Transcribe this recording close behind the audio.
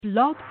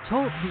Blog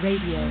Talk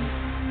Radio.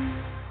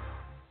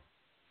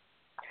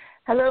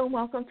 Hello and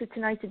welcome to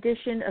tonight's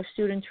edition of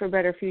Students for a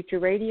Better Future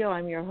Radio.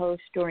 I'm your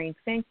host, Doreen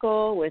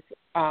Finkel, with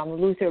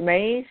Luther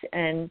Mays,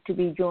 and to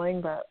be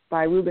joined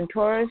by Ruben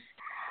Torres,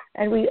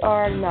 and we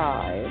are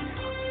live.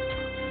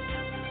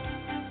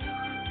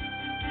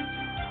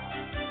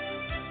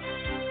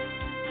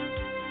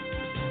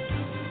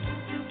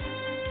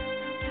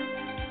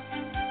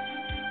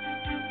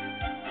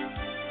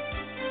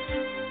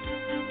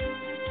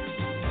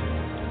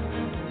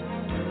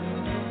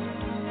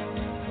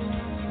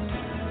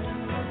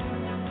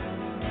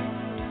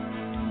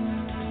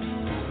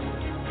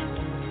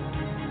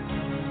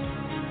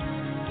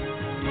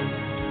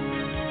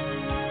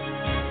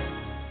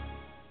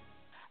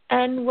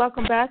 And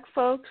welcome back,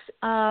 folks.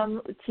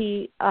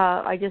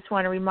 I just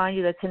want to remind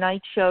you that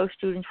tonight's show,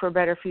 Students for a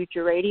Better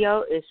Future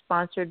Radio, is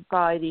sponsored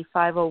by the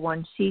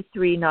 501c3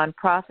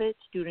 nonprofit,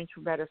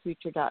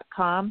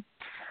 studentsforbetterfuture.com.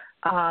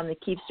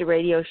 It keeps the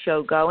radio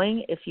show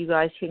going. If you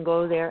guys can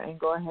go there and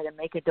go ahead and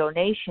make a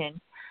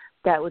donation,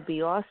 that would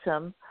be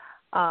awesome.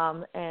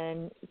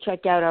 And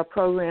check out our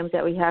programs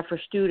that we have for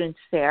students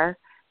there.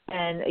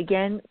 And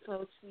again,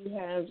 folks, we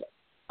have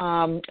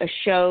a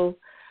show.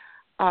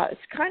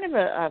 It's kind of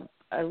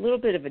a little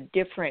bit of a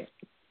different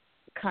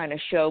kind of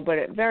show, but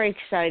a very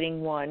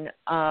exciting one.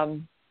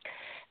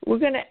 We're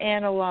going to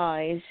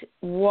analyze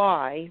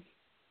why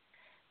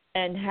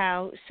and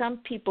how some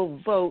people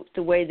vote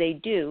the way they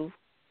do.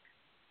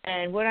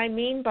 And what I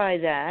mean by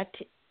that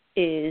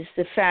is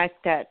the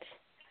fact that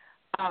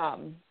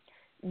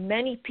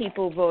many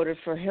people voted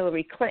for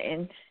Hillary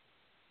Clinton,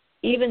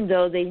 even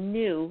though they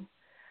knew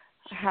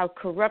how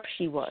corrupt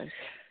she was.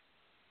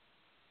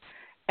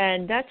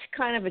 And that's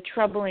kind of a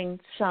troubling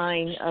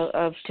sign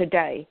of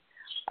today.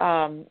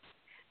 And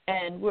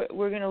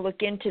we're going to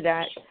look into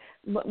that.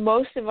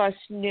 Most of us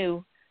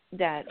knew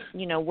that,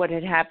 what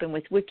had happened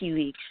with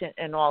WikiLeaks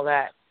and all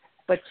that.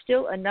 But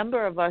still, a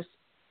number of us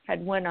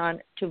had went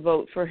on to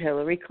vote for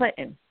Hillary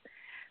Clinton.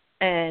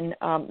 And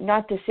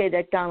not to say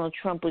that Donald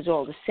Trump was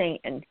all the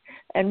saint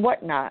and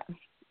whatnot.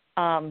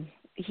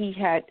 He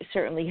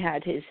certainly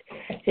had his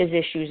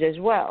issues as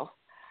well.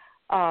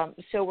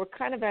 So we're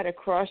kind of at a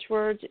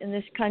crossroads in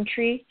this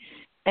country,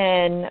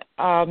 and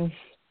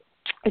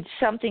it's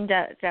something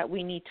that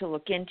we need to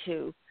look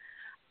into.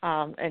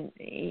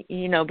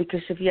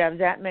 Because if you have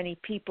that many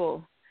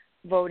people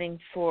voting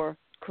for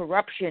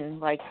corruption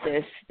like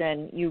this,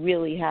 then you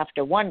really have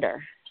to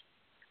wonder.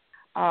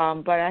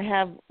 But I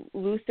have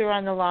Luther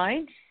on the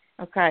line.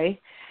 Okay.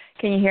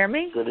 Can you hear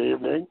me? Good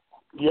evening.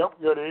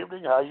 Yep, good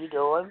evening. How you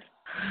doing?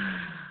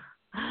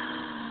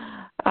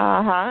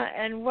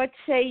 And what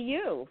say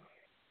you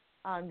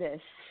on this?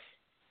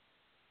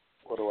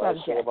 What do I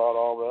say about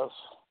all this?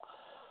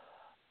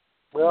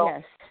 Well,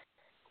 yes.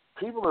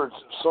 People are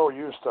so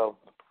used to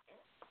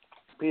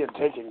being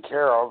taken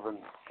care of,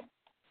 and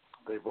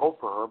they vote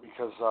for her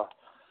because a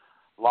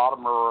lot of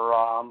them are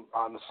on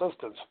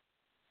assistance,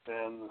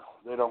 and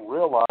they don't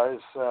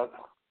realize that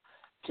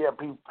can't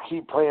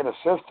keep paying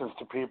assistance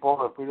to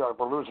people. If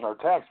we're losing our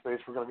tax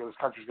base, this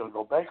country's going to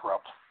go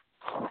bankrupt.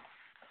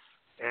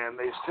 And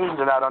they seem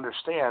to not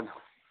understand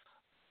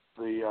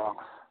the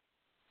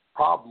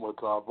problem with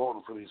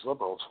voting for these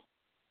liberals.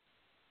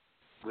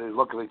 They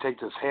take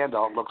this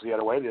handout and look the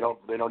other way.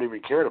 They don't even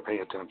care to pay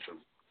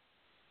attention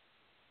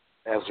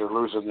as they're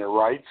losing their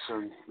rights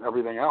and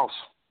everything else.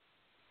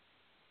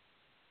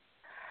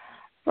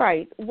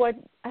 Right. What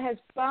has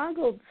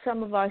boggled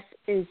some of us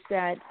is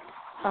that,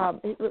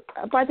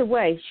 by the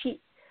way,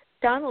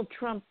 Donald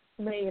Trump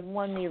may have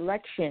won the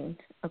election,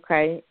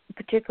 okay,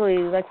 particularly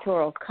the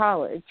Electoral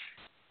College,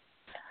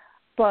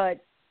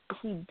 but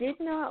he did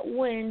not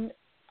win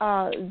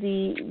a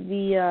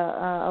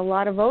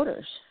lot of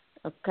voters.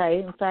 Okay,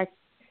 in fact,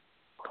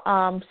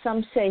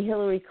 some say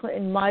Hillary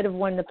Clinton might have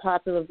won the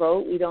popular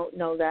vote. We don't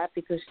know that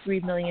because 3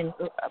 million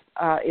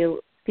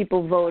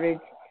people voted.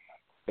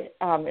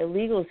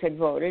 Illegals had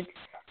voted,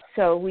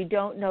 so we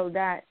don't know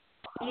that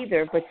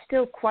either. But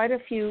still, quite a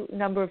few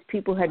number of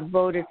people had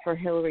voted for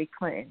Hillary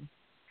Clinton,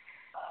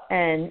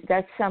 and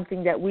that's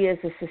something that we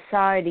as a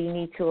society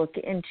need to look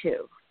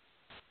into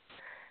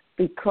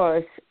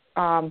because.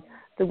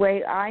 The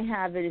way I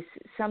have it is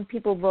some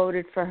people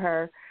voted for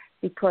her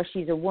because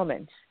she's a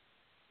woman.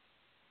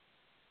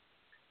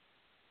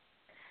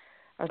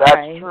 Okay?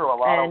 That's true. A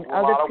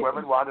lot of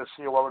women wanted to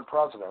see a woman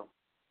president.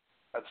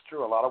 That's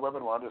true. A lot of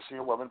women wanted to see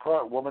a woman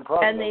president.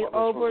 And they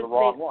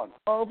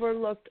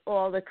overlooked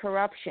all the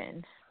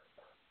corruption.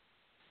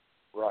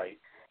 Right.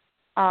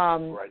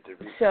 Right.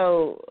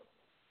 So,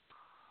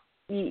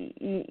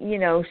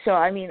 so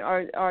I mean,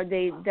 are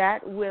they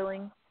that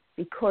willing?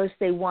 Because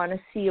they want to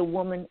see a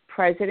woman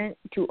president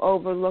to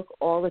overlook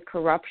all the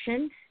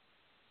corruption?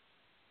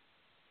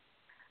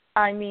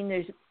 I mean,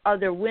 there's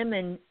other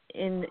women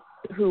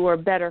who are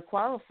better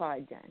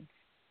qualified then.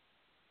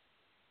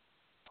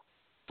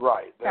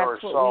 Right. They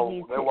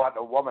want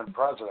a woman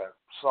president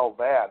so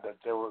bad that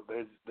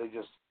they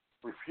just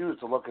refused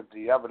to look at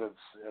the evidence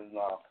and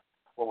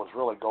what was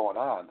really going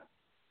on.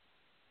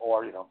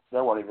 or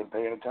they weren't even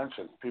paying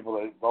attention. People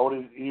that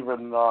voted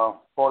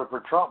voted for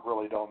Trump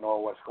really don't know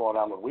what's going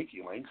on with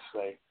WikiLeaks.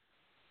 They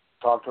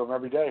talk to him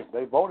every day.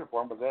 They voted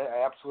for him, but they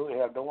absolutely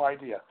have no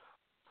idea.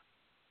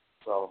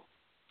 So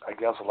I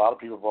guess a lot of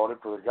people voted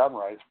for the gun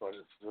rights, but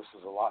there's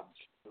a lot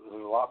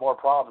more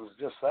problems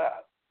than just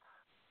that.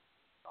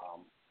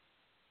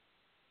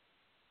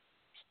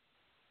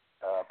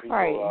 People,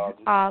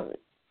 right.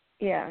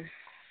 Yeah.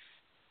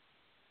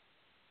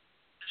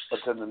 But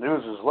then the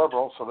news is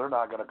liberal, so they're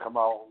not going to come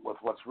out with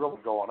what's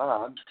really going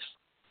on.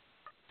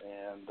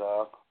 And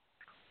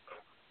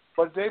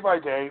but day by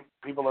day,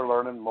 people are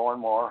learning more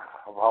and more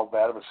of how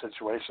bad of a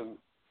situation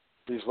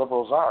these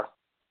liberals are.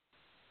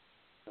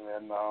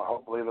 And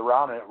hopefully the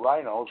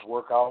rhinos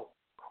work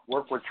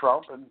with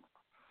Trump and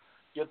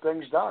get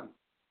things done.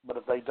 But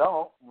if they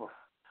don't,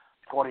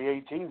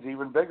 2018 is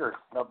even bigger,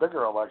 a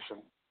bigger election.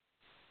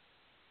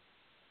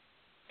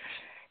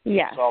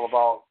 Yeah. It's all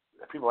about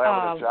people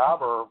having a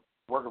job or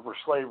working for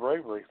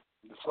slavery.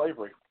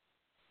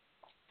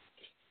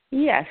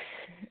 Yes.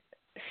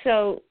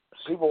 So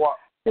people want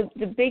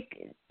the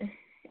big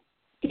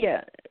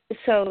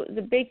So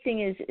the big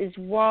thing is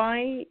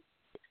why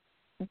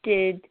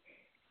did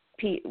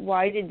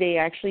they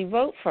actually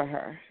vote for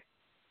her?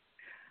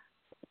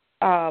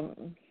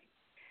 And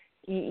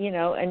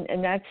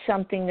that's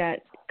something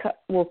that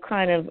will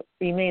kind of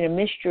remain a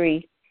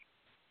mystery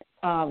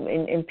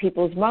in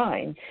people's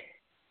minds.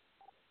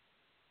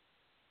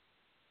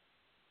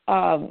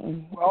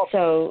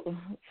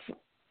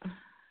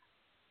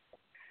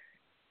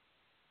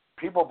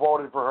 People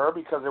voted for her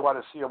because they want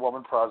to see a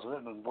woman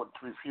president and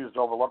refused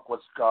to overlook they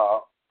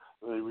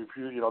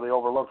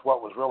overlooked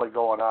what was really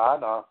going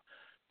on.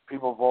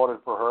 People voted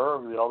for her.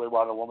 They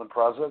wanted a woman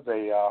president.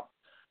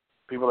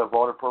 People that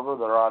voted for her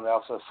that are on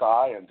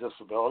SSI and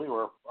disability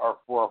were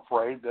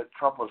afraid that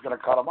Trump was going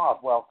to cut them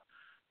off. Well,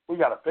 we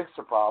got to fix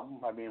the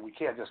problem. I mean, we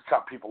can't just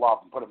cut people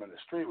off and put them in the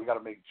street. We got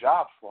to make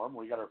jobs for them.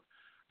 We got to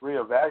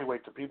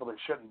reevaluate the people that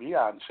shouldn't be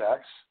on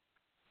checks.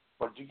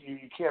 But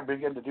you can't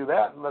begin to do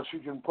that unless you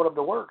can put them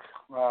to work.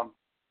 You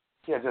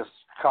can't just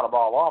cut them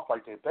all off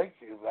like they think.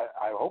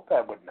 I hope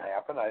that wouldn't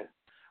happen.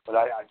 But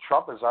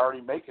Trump is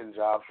already making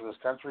jobs for this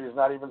country. He's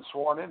not even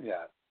sworn in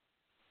yet.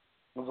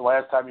 When's the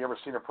last time you ever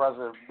seen a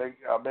president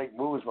make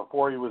moves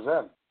before he was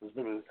in?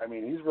 I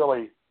mean, he's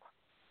really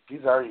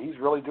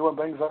doing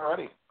things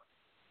already.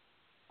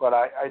 But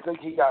I think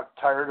he got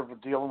tired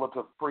of dealing with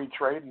the free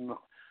trade and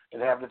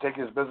having to take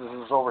his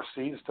businesses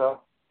overseas to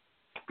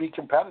be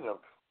competitive.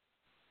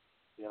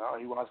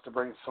 He wants to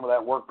bring some of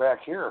that work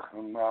back here,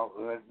 and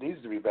it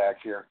needs to be back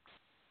here.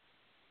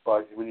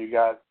 But when you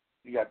got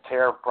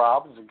tariff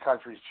problems and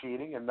countries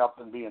cheating and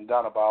nothing being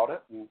done about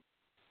it,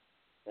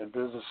 and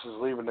businesses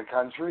leaving the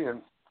country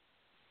and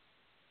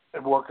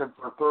working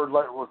for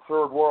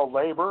third world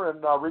labor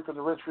and reaping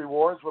the rich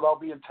rewards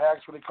without being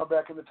taxed when they come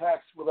back in the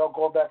tax, without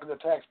going back in the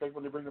tax bank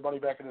when they bring the money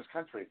back in this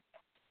country.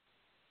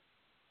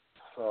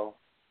 So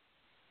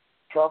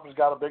Trump has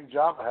got a big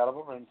job ahead of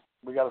him, and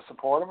we got to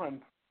support him.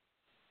 And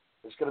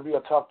it's going to be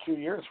a tough 2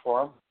 years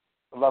for him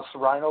unless the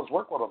rhinos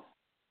work with him.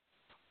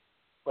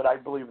 But I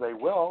believe they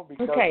will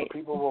because the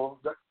people will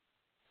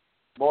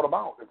vote him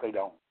out if they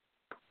don't.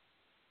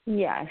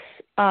 Yes.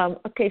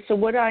 So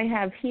what I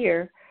have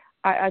here,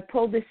 I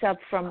pulled this up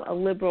from a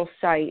liberal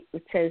site.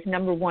 It says,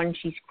 number one,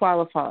 she's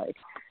qualified.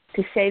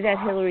 To say that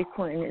Hillary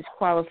Clinton is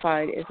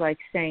qualified is like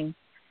saying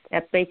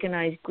that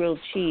baconized grilled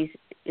cheese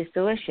is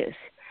delicious.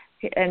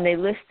 And they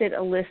listed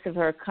a list of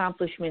her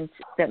accomplishments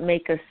that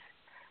make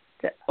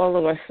all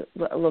of us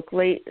look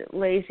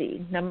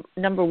lazy.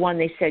 Number one,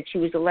 they said she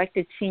was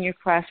elected senior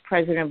class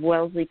president of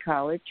Wellesley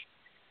College.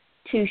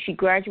 2, she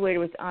graduated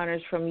with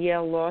honors from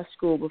Yale Law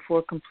School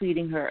before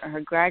completing her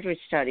graduate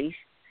studies.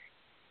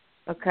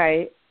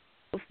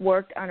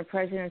 Worked on the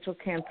presidential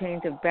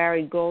campaigns of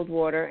Barry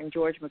Goldwater and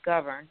George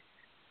McGovern.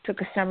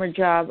 Took a summer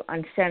job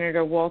on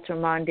Senator Walter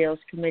Mondale's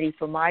Committee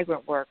for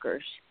Migrant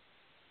Workers.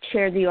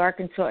 Chaired the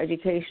Arkansas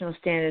Educational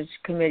Standards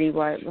Committee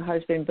while her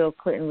husband Bill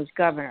Clinton was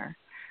governor.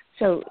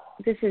 So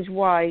this is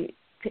why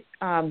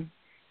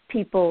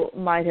people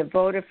might have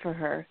voted for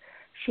her.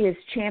 She has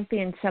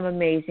championed some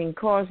amazing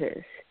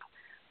causes.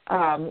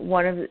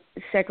 One of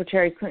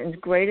Secretary Clinton's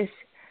greatest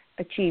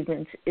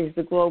achievements is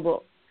the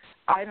global.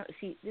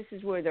 This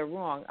is where they're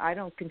wrong. I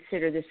don't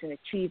consider this an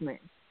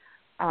achievement.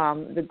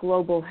 The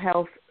Global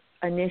Health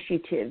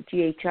Initiative,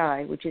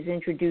 GHI, which is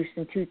introduced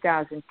in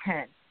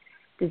 2010,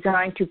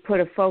 designed to put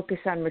a focus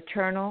on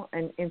maternal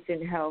and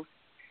infant health.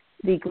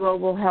 The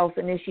Global Health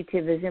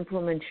Initiative has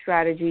implemented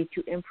strategy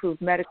to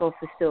improve medical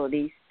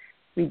facilities,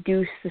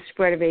 reduce the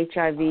spread of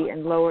HIV,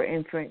 and lower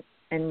infant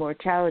and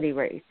mortality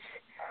rates.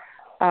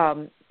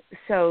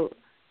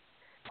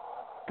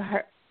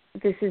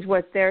 This is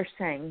what they're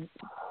saying.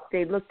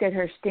 They looked at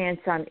her stance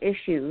on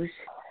issues.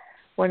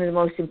 One of the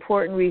most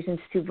important reasons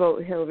to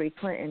vote Hillary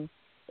Clinton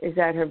is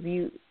that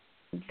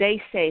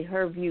they say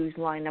her views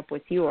line up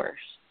with yours.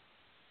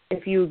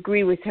 If you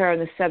agree with her on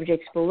the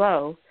subjects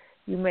below,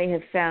 you may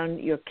have found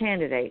your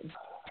candidate.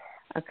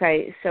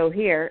 So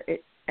here,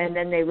 and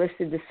then they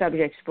listed the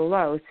subjects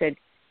below. It said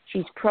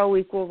she's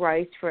pro-equal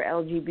rights for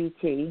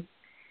LGBT.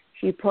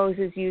 She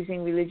opposes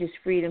using religious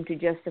freedom to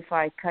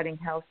justify cutting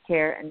health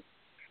care, and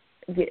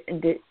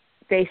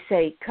they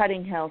say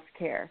cutting health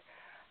care,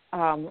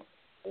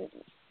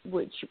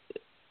 which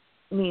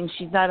means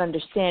she's not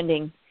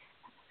understanding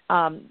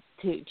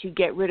to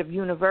get rid of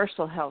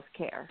universal health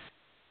care.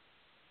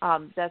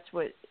 That's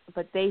what,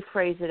 but they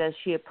phrase it as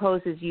she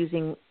opposes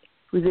using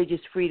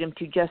religious freedom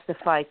to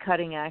justify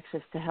cutting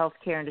access to health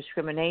care and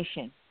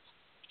discrimination.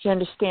 She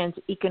understands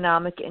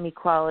economic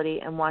inequality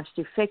and wants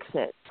to fix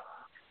it.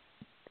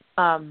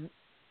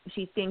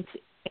 She thinks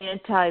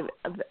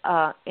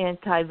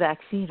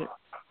anti-vaccine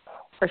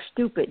are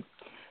stupid.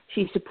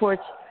 She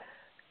supports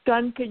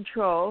gun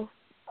control,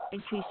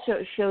 and she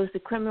shows the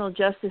criminal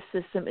justice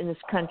system in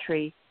this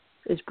country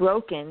is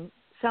broken.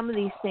 Some of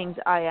these things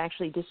I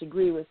actually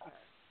disagree with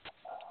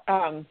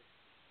her.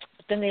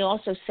 Then they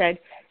also said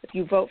if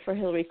you vote for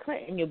Hillary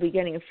Clinton, you'll be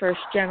getting a first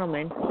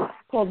gentleman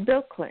called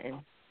Bill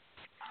Clinton.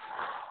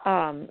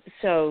 And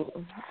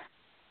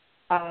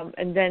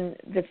then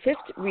the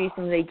fifth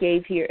reason they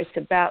gave here, it's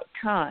about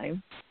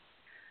time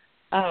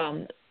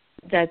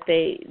that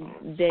they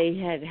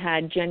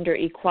had gender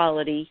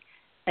equality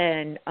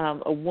and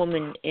a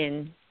woman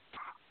in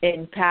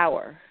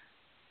power,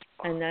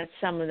 and that's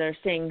some of their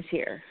things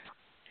here.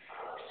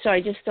 So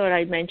I just thought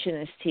I'd mention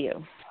this to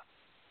you.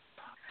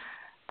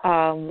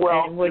 And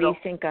what do you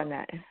think on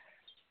that?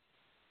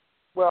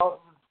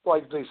 Well,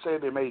 like they say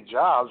they made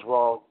jobs.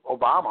 Well,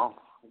 Obama,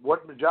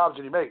 what jobs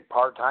did he make?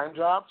 Part-time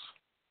jobs?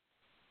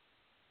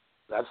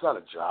 That's not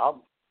a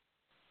job.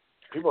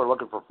 People are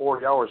looking for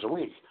 40 hours a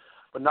week.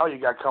 But now you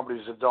got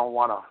companies that don't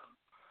want to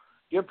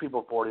give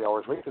people 40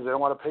 hours a week because they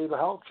don't want to pay the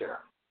health care.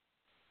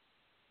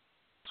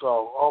 So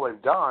all they've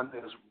done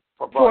is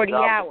 40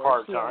 hours,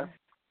 part-time.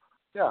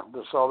 Yeah,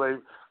 so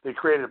they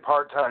created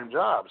part-time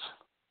jobs.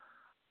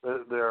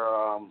 They're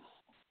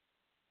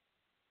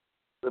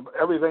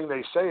everything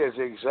they say is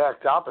the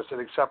exact opposite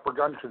except for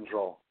gun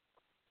control.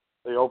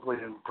 They openly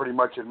and pretty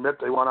much admit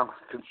they want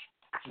to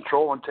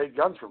control and take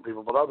guns from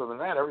people, but other than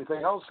that,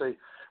 everything else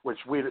which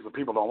we the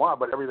people don't want,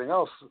 but everything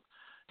else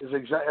is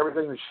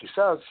everything that she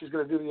says she's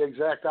going to do the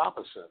exact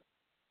opposite.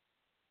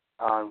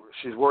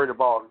 She's worried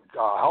about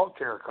health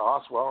care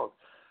costs. Well,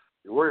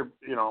 you're worried,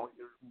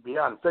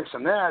 beyond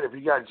fixing that. If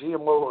you got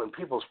GMO in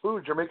people's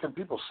foods, you're making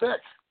people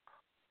sick.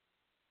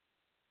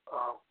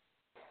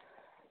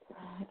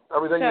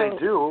 Everything they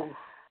do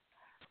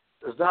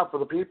is not for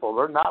the people.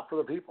 They're not for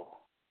the people.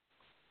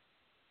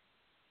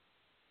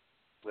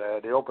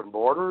 They open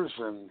borders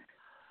and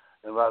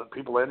let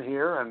people in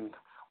here, and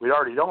we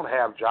already don't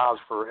have jobs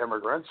for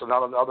immigrants. And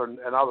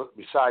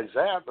besides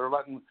that,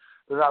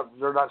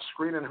 they're not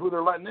screening who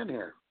they're letting in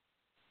here.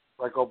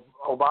 Like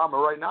Obama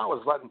right now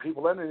is letting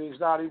people in, and he's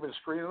not even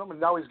screening them. And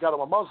now he's got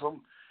a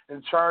Muslim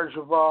in charge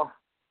of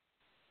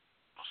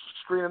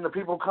screening the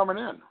people coming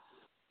in.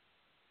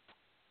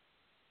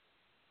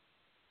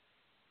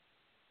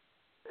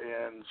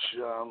 And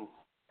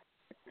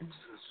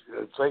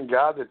thank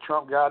God that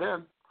Trump got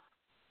in,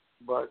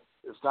 but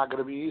it's not going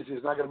to be easy.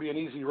 It's not going to be an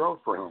easy road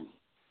for him.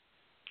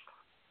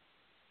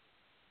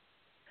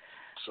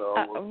 So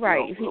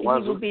right, he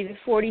will be the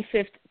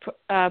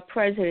 45th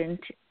president.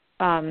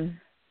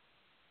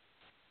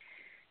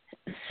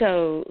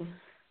 So,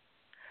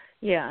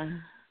 yeah,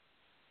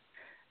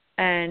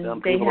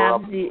 and they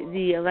have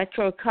the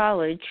Electoral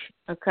College,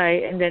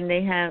 okay, and then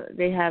they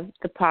have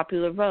the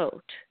popular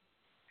vote.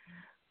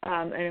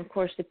 And of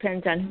course,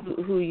 depends on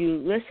who you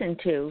listen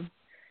to.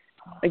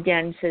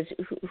 Again, says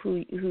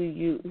who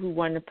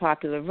won the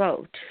popular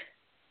vote.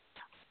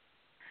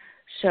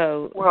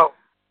 So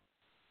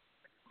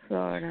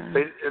Florida.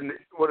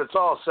 When it's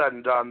all said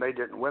and done, they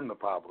didn't win the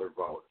popular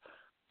vote.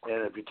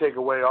 And if you take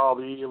away all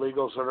the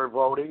illegals that are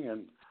voting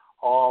and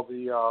all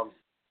the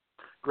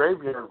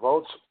graveyard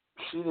votes,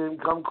 she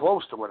didn't come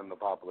close to winning the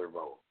popular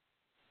vote.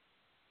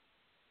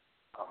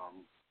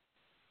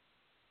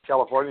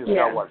 California's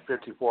got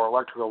 54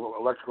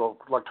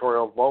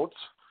 electoral votes,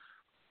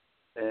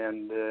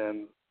 and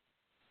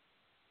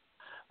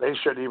they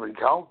shouldn't even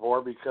count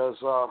for because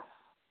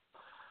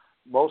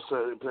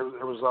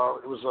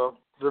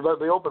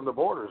they opened the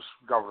borders,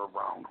 Governor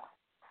Brown.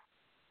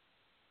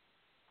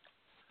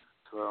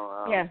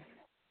 So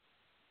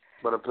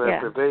but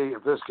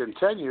if this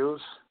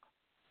continues,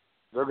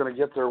 they're going to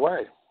get their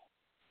way.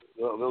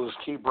 They'll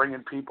just keep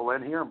bringing people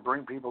in here and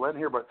bring people in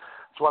here. But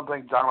it's one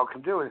thing Donald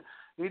can do.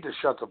 You need to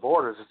shut the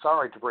borders. It's all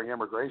right to bring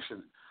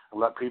immigration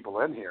and let people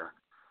in here,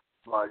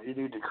 but you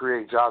need to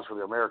create jobs for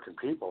the American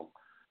people.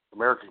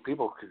 American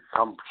people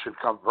should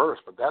come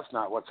first, but that's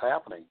not what's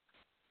happening.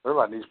 They're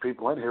letting these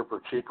people in here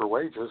for cheaper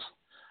wages,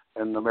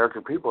 and the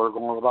American people are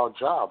going without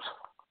jobs.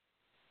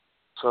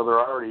 So they're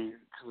already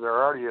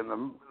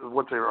in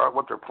what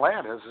their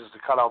plan is to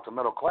cut out the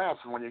middle class.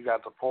 And when you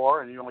got the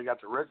poor and you only got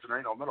the rich and there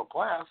ain't no middle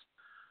class,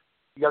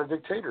 you got a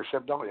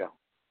dictatorship, don't you?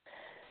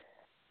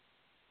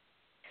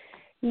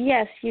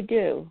 Yes, you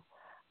do.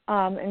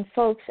 And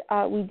folks,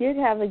 we did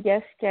have a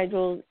guest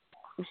scheduled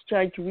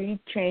Judge Reed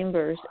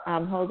Chambers.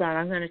 Hold on,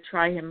 I'm going to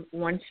try him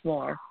once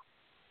more.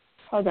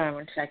 Hold on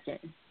 1 second.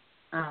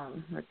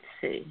 Let's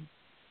see.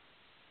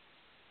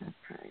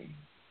 Okay.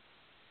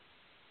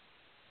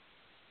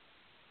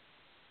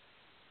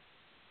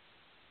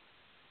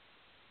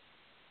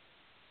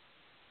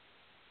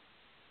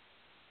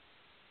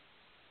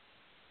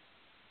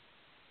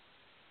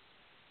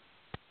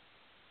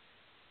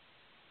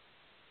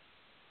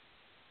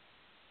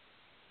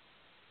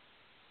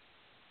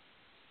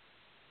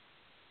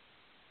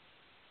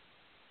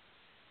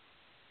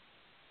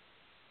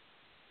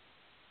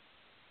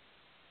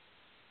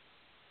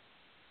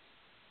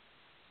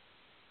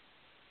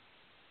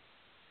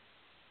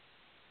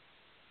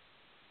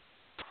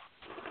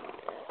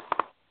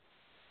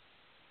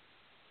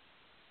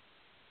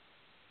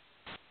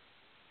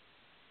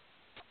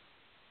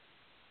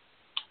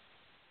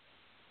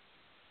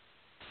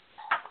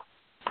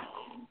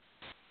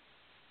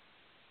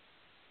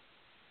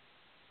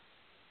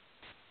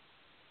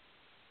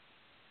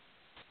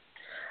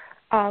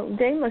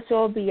 They must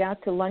all be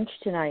out to lunch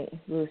tonight,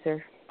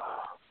 Luther.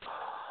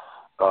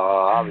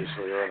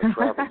 Obviously, they're in a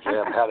traffic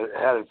jam,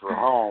 headed for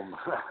home.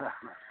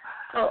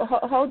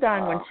 Hold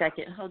on 1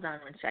 second. Hold on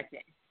 1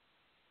 second. Let's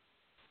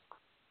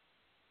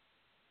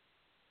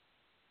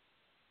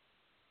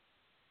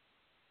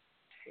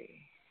see.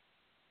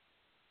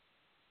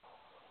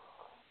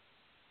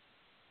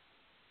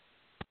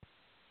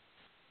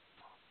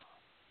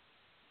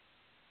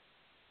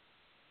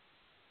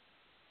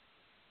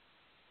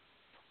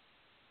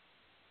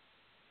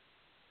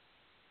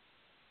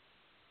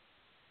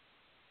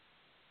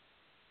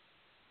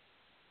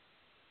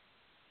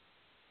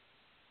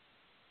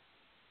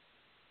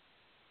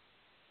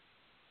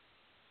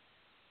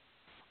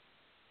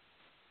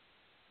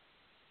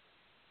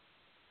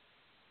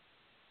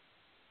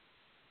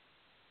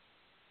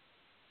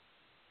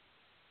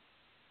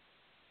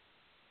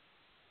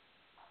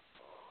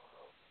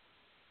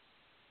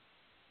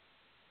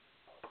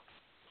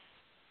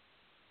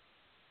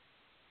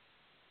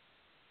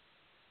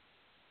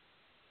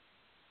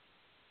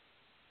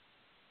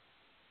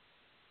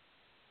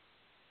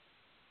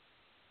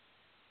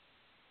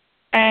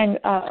 And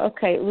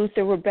okay,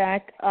 Luther, we're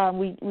back.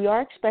 We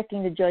are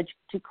expecting the judge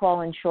to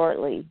call in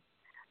shortly,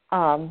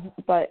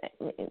 but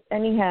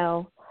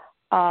anyhow,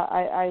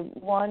 I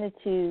wanted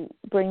to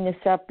bring this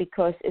up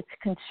because it's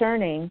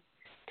concerning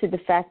to the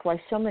fact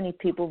why so many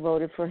people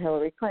voted for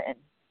Hillary Clinton.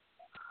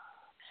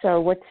 So,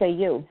 what say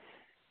you?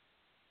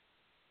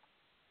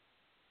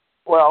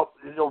 Well,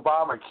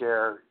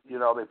 Obamacare,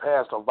 they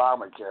passed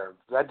Obamacare.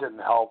 That didn't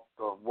help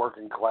the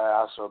working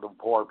class or the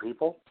poor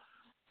people.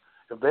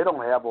 If they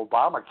don't have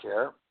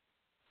Obamacare,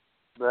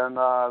 then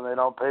they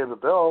don't pay the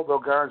bill. They'll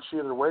guarantee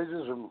their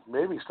wages and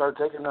maybe start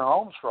taking their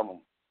homes from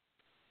them.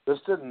 This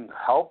didn't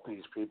help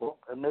these people.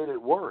 It made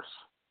it worse.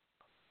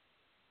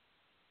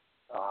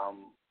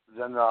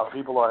 Then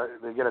people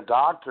they get a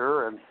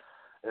doctor and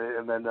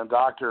then the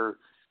doctor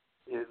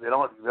they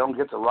don't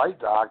get the right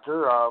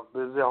doctor.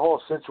 The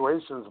whole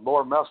situation is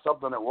more messed up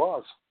than it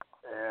was.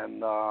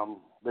 And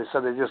they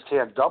said they just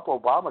can't dump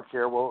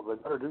Obamacare. Well, they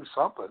better do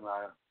something.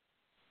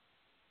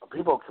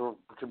 People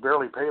can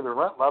barely pay their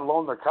rent, let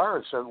alone their car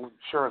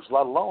insurance,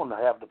 let alone to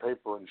have to pay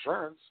for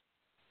insurance.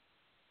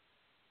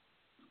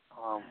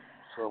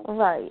 So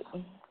right.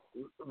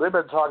 They've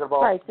been talking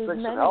about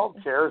fixing health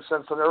care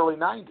since the early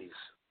 90s.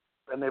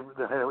 And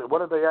what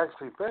did they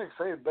actually fix?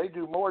 They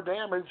do more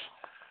damage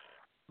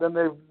than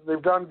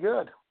they've done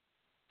good.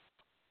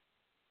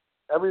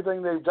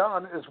 Everything they've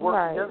done is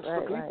work against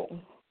the people.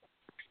 Right.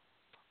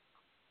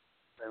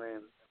 I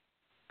mean,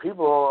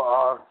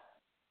 people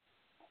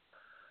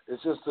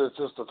it's just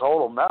a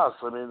total mess.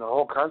 I mean, the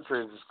whole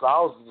country is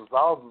thousands and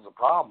thousands of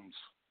problems.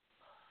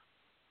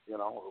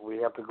 We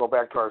have to go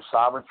back to our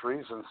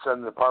sovereignties and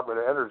send the Department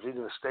of Energy to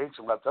the states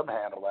and let them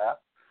handle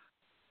that,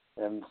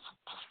 and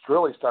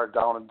really start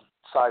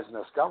downsizing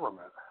this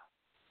government.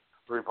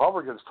 The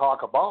Republicans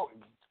talk about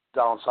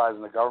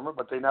downsizing the government,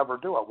 but they never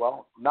do it.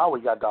 Well, now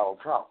we got Donald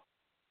Trump,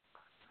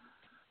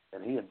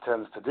 and he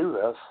intends to do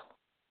this,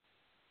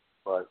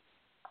 but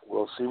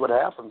we'll see what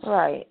happens.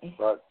 Right.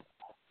 But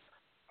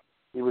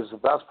he was the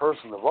best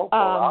person to vote for,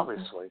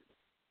 obviously.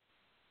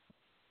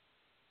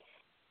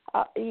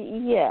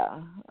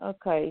 Yeah.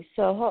 Okay.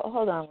 So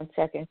hold on 1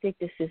 second. I think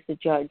this is the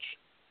judge.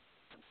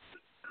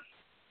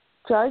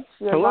 Judge,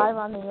 you're Hello. live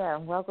on the air.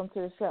 Welcome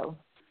to the show.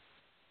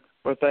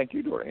 Well, thank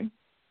you, Doreen.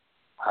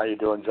 How you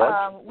doing,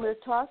 Judge? We're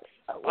talking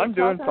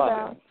doing fine.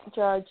 About,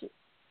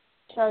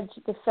 Judge,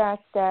 the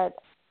fact that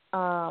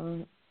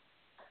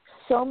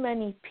so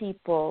many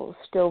people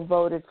still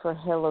voted for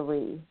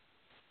Hillary.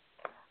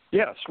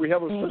 Yes, we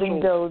have a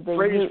even though they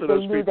phrase for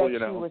those people, that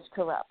she was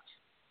corrupt.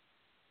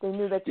 They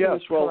knew that she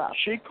was well, corrupt.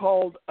 she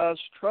called us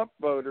Trump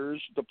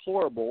voters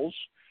deplorables,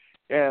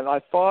 and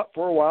I thought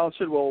for a while and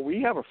said, well,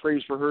 we have a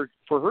phrase for her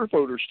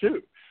voters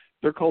too.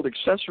 They're called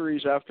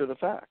accessories after the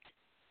fact.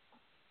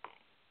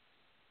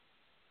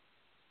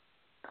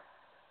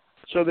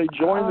 So they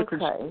joined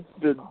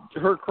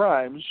her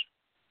crimes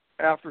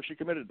after she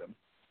committed them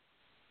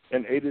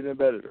and aided and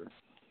abetted her.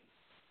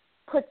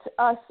 puts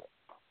us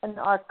and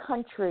our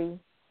country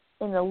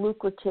in a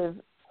lucrative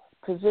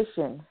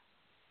position,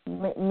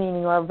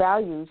 meaning our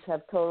values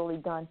have totally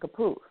gone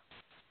kaput.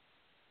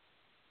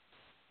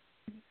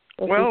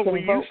 Well,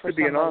 we used to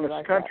be an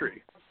honest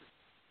country.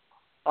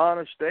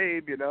 Honest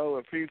Abe,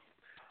 if he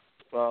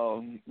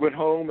went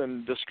home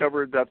and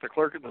discovered that the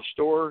clerk at the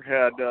store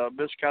had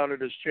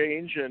miscounted his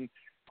change and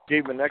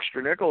gave him an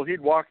extra nickel, he'd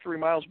walk 3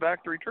 miles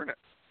back to return it.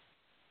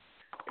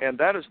 And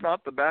that is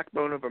not the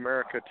backbone of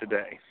America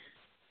today.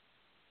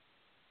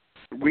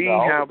 We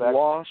have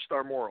lost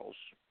our morals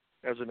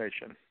as a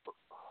nation.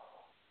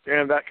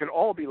 And that can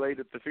all be laid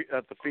at the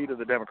feet of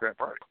the Democrat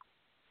Party.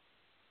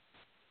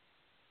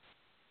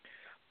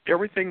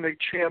 Everything they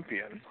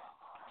champion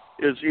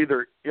is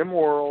either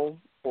immoral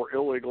or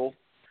illegal,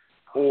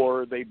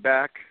 or they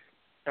back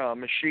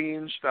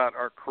machines that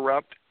are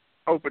corrupt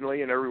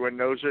openly and everyone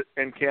knows it,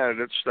 and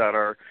candidates that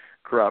are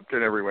corrupt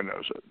and everyone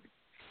knows it.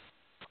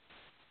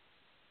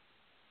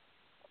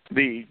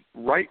 The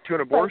right to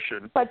an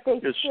abortion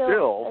is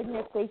still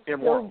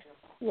immoral.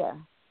 Yeah.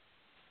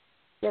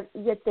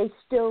 Yet they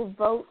still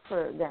vote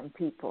for them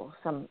people.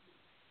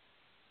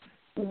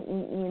 You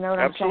know what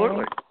I'm saying?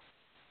 Absolutely.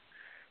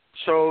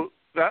 So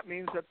that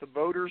means that the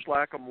voters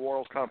lack a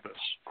moral compass.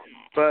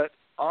 But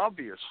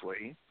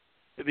obviously,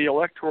 the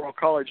Electoral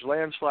College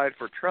landslide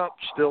for Trump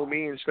still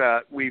means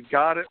that we've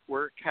got it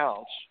where it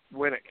counts,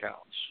 when it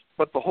counts.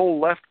 But the whole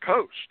left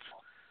coast,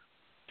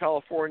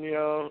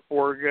 California,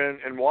 Oregon,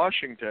 and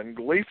Washington,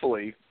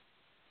 gleefully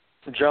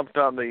jumped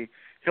on the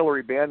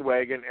Hillary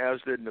bandwagon,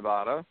 as did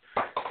Nevada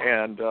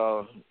and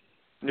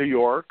New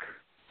York.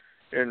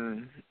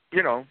 And,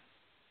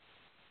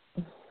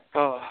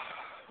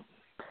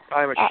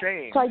 I'm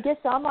ashamed so I guess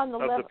I'm on the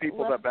of left, the people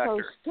left that backed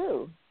coast her.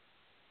 too.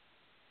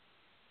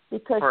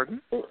 Because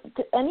Pardon?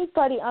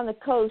 Anybody on the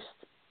coast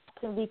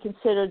can be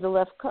considered the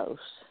left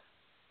coast.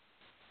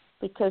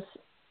 Because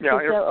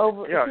they're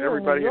over here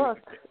everybody in New York.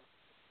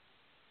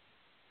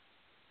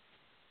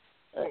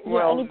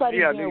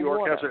 New York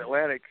water. has an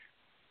Atlantic.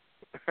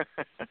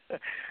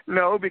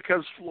 No,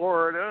 because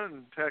Florida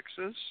and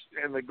Texas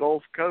and the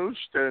Gulf Coast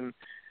and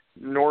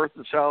North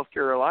and South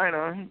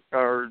Carolina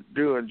are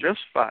doing just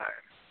fine.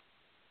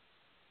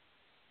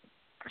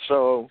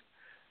 So,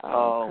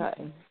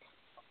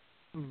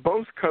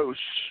 both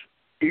coasts,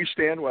 east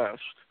and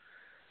west,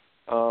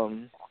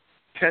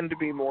 tend to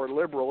be more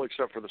liberal,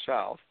 except for the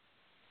South.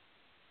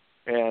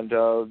 And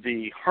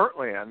the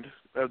heartland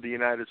of the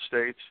United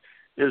States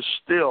is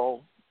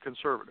still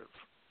conservative.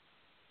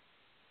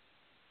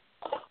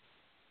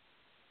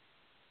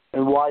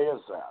 And why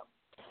is that?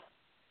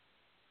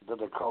 That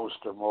the coast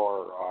are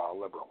more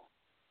liberal?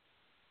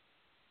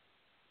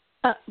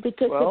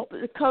 Because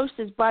the coast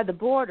is by the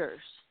borders.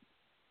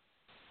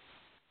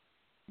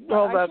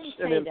 Well, that's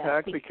an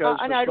impact because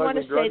and I'd want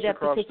to say that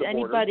because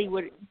anybody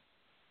would,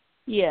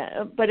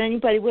 but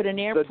anybody with an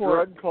airport, the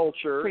drug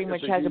culture pretty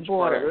much is has a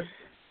border. Part of it.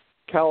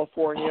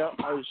 California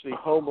is the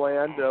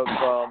homeland of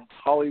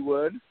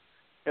Hollywood,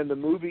 and the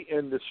movie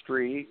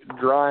industry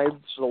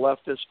drives the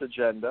leftist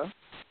agenda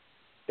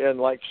and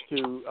likes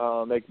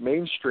to make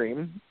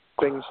mainstream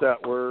things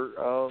that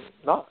were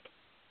not.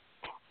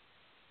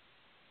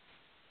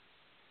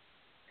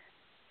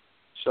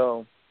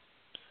 So,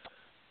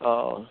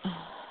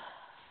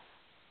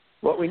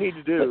 what we need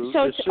to do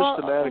is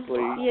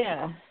systematically.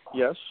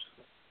 Yes,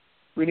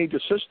 we need to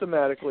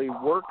systematically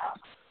work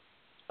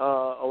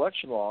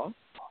election law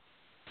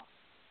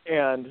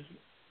and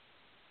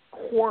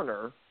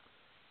corner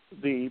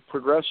the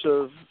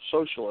progressive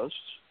socialists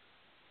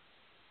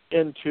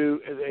into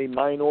a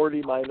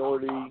minority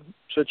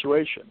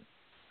situation.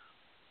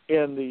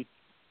 In the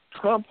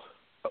Trump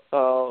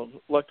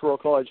Electoral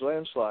College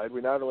landslide,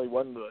 we not only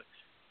won the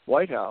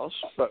White House,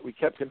 but we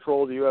kept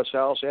control of the U.S.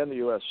 House and the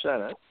U.S.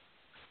 Senate,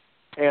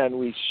 and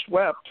we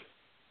swept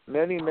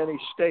many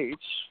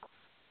states,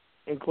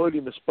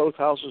 including both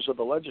houses of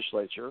the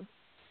legislature.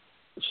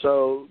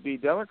 So the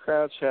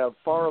Democrats have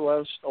far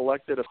less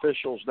elected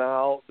officials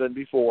now than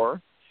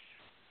before.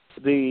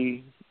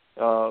 The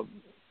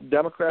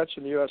Democrats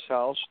in the U.S.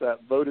 House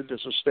that voted to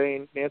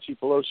sustain Nancy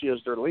Pelosi as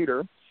their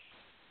leader,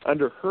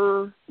 under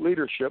her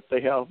leadership,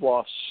 they have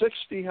lost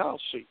 60 House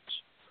seats.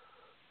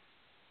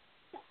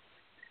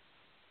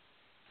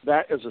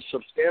 That is a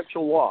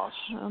substantial loss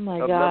of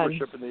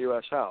membership in the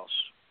U.S. House.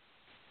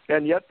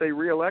 And yet they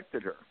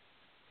reelected her.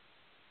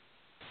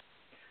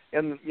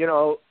 And,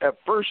 at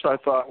first I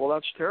thought, well,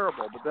 that's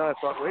terrible. But then I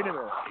thought, wait a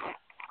minute.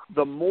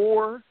 The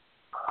more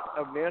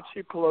of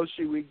Nancy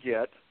Pelosi we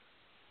get,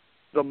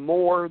 the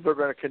more they're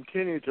going to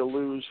continue to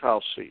lose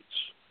House seats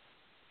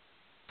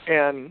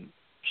and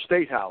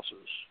state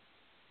houses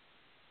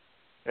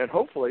and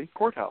hopefully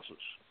courthouses,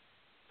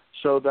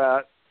 so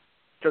that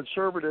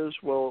conservatives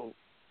will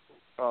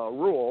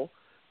rule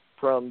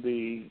from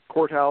the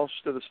courthouse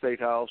to the state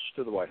house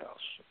to the White House.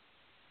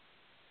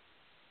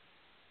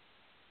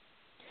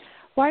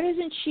 Why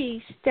doesn't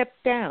she step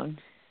down?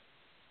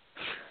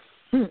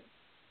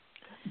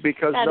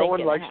 Because no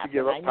one likes to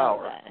give up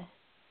power.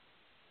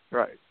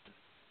 Right.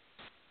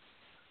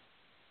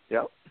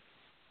 Yep.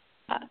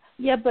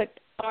 Yeah, but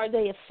are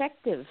they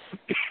effective?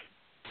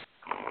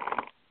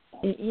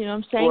 You know what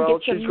I'm saying? Well,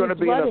 Get some she's going to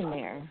be blood in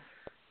there.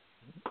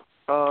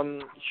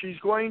 She's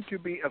going to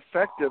be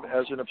effective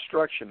as an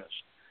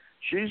obstructionist.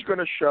 She's going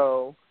to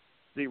show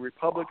the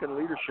Republican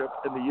leadership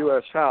in the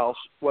U.S. House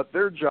what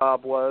their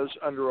job was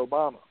under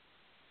Obama.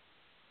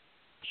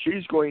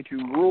 She's going to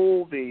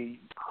rule the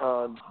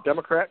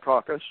Democrat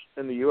caucus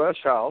in the U.S.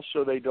 House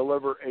so they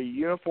deliver a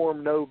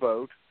uniform no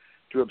vote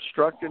to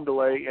obstruct and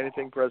delay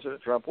anything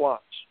President Trump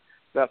wants.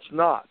 That's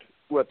not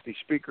what the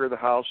Speaker of the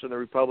House and the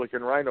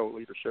Republican Rhino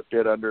leadership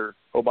did under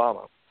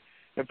Obama.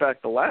 In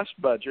fact, the last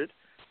budget,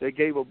 they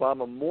gave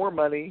Obama more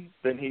money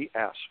than he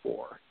asked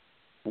for.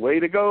 Way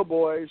to go,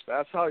 boys.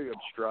 That's how you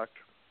obstruct.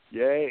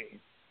 Yay.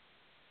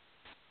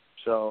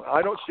 So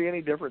I don't see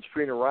any difference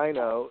between a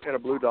Rhino and a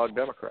Blue Dog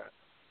Democrat.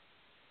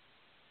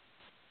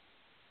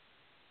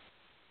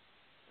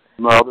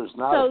 No, there's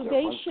not a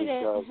difference. So they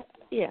should,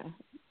 yeah.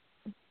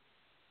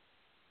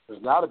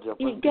 There's not a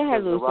difference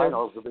because the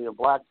rhinos are being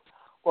black.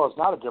 Well, it's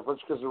not a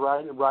difference because the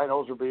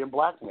rhinos are being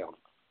blackmailed.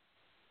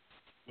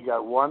 You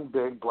got one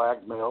big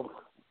blackmailed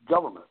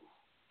government.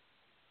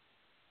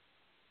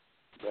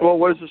 Well,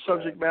 what is the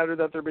subject matter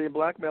that they're being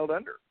blackmailed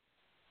under?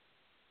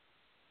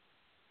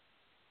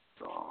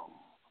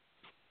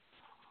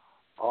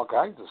 All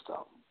kinds of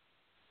stuff.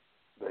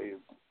 They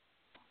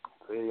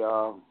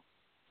are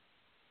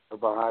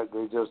behind.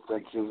 They just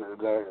think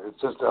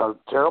it's just a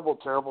terrible,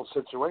 terrible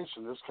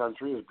situation. This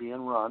country is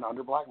being run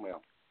under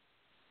blackmail.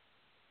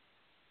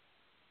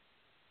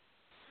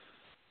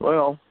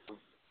 Well,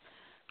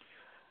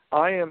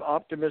 I am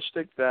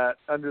optimistic that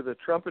under the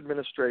Trump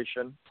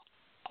administration,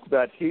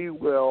 that he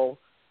will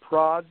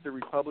prod the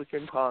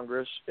Republican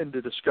Congress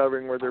into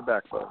discovering where their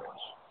backbone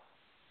is.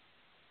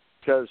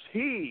 Because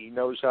he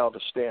knows how to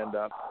stand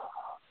up,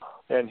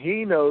 and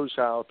he knows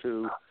how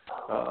to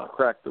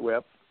crack the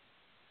whip.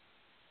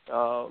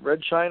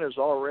 Red China's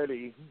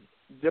already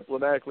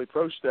diplomatically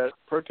protested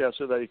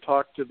that he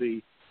talked to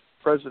the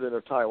president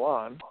of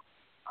Taiwan.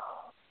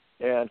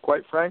 And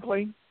quite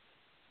frankly,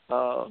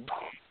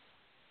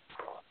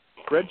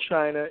 Red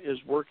China is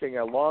working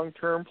a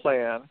long-term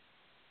plan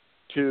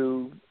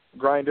to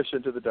grind us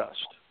into the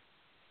dust.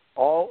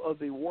 All of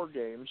the war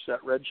games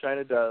that Red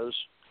China does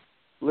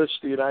list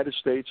the United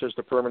States as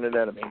the permanent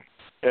enemy.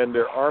 And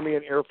their Army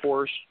and Air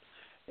Force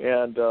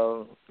and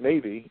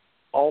Navy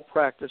all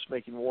practice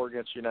making war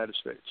against the United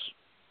States.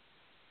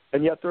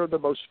 And yet they're the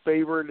most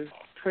favored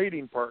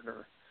trading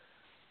partner.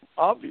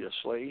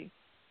 Obviously,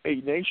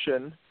 a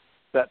nation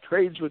that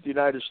trades with the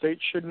United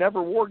States should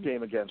never war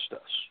game against us.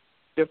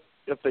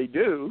 If they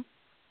do,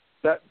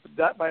 that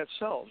by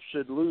itself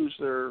should lose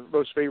their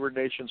most favored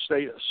nation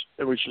status,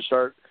 and we should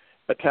start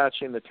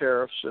attaching the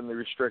tariffs and the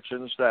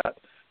restrictions that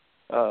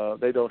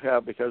they don't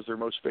have because they're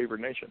most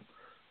favored nation.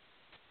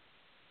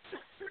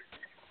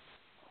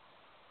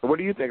 What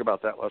do you think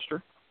about that,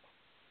 Lester?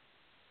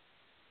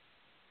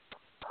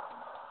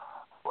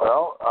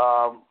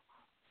 Well,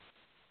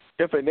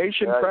 if a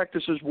nation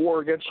practices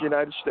war against the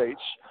United States,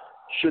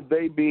 should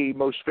they be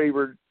most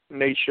favored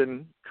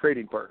nation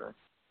trading partner?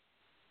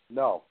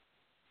 No.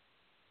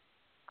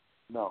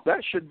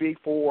 That should be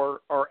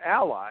for our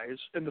allies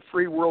in the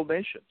free world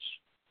nations.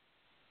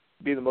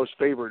 Be the most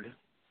favored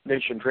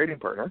nation trading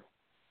partner.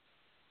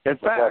 In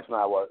fact, that's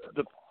not what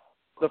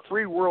the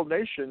free world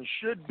nations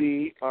should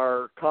be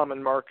our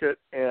common market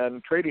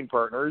and trading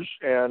partners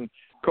and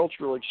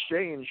cultural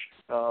exchange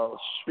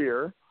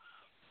sphere,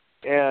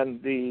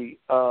 and the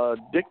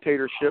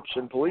dictatorships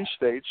and police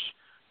states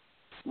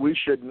we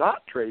should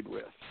not trade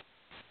with.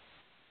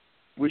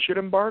 We should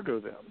embargo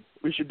them.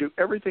 We should do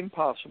everything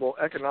possible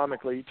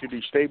economically to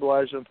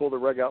destabilize them, pull the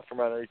rug out from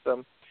underneath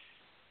them.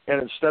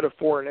 And instead of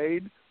foreign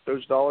aid,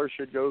 those dollars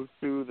should go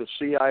through the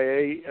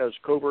CIA as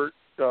covert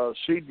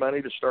seed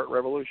money to start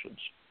revolutions.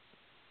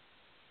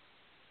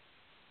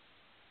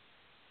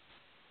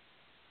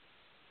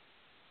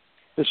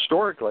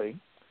 Historically,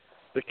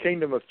 the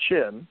kingdom of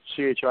Qin,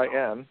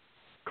 C-H-I-N,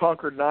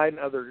 conquered 9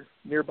 other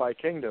nearby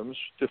kingdoms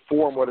to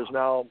form what is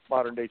now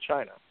modern-day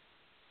China.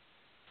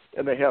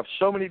 And they have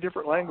so many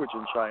different languages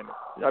in China.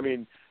 I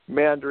mean,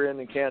 Mandarin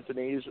and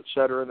Cantonese, et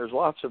cetera, and there's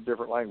lots of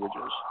different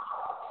languages.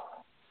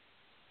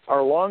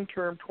 Our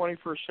long-term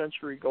 21st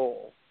century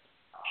goal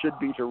should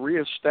be to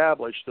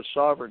reestablish the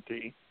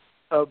sovereignty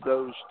of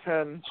those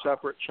 10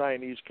 separate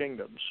Chinese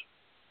kingdoms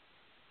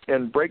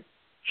and break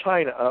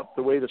China up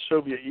the way the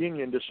Soviet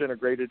Union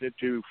disintegrated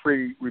into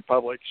free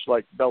republics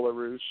like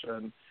Belarus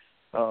and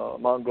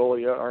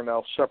Mongolia are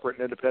now separate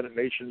and independent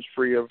nations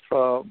free of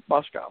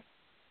Moscow.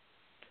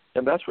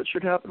 And that's what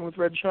should happen with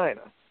Red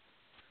China.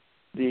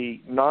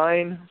 The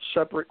 9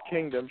 separate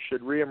kingdoms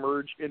should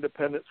reemerge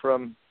independent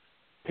from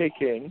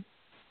Peking,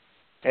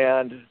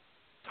 and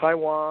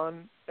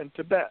Taiwan and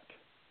Tibet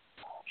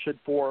should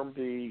form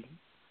the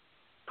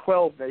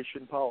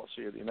 12-nation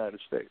policy of the United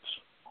States.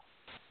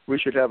 We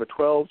should have a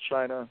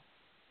 12-China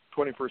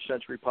 21st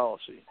century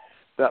policy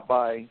that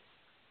by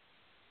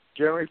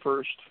January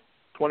 1st,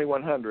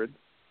 2100,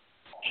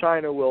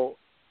 China will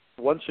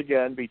once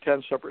again be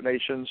 10 separate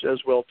nations, as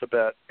will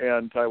Tibet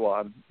and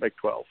Taiwan, make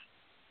 12.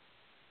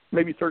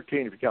 Maybe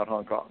 13 if you count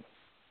Hong Kong.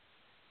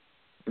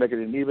 Make it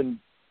an even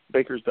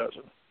baker's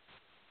dozen.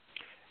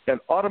 And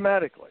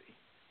automatically,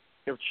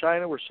 if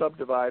China were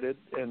subdivided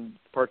and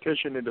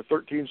partitioned into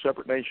 13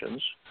 separate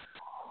nations,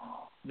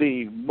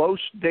 the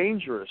most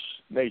dangerous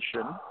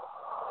nation,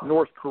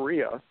 North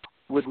Korea,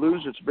 would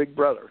lose its big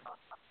brother.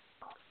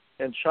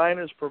 And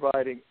China is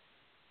providing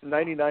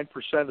 99%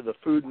 of the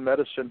food and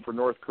medicine for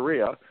North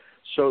Korea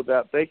so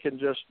that they can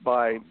just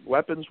buy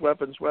weapons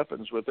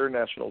with their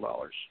national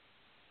dollars.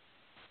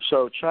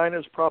 So China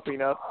is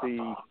propping up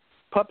the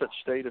puppet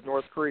state of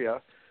North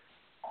Korea,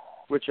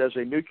 which as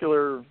a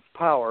nuclear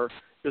power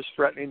is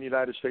threatening the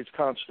United States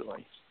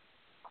constantly.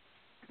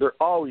 They're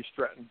always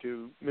threatening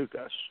to nuke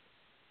us.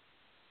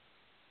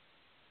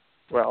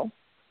 Well,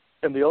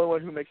 and the only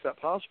one who makes that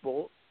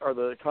possible are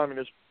the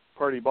Communist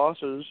Party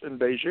bosses in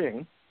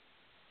Beijing,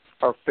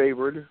 our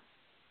favored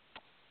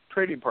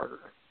trading partner.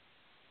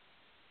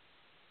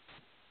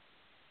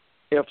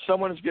 If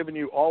someone has given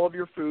you all of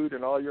your food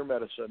and all your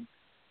medicine,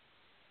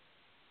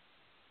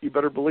 you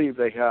better believe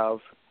they have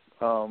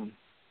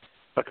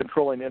a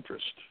controlling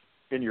interest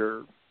in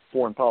your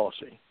foreign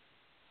policy.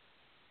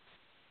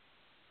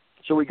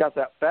 So we got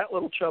that fat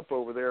little chump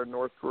over there in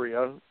North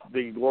Korea,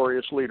 the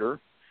glorious leader,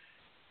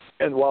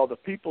 and while the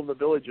people in the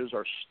villages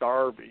are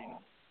starving,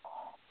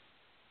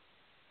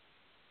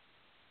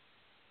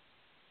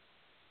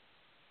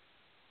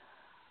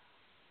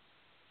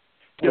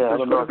 if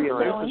there's going to be a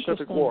new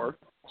Pacific War,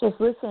 just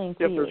listening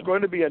to if there's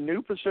going to be a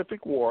new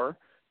Pacific War,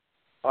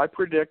 I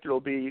predict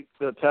the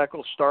attack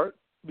will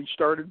be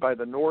started by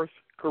the North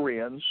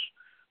Koreans,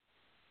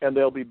 and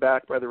they'll be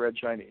backed by the Red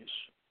Chinese.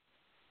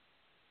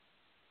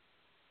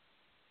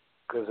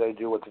 Because they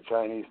do what the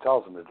Chinese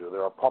tells them to do.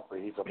 They're a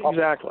puppet. He's a puppet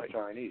exactly. for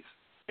the Chinese.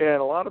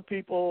 And a lot of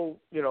people,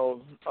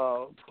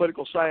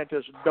 political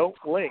scientists don't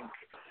link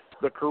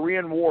the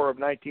Korean War of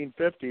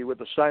 1950 with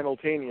the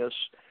simultaneous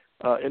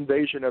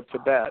invasion of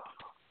Tibet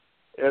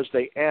as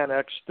they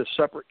annexed the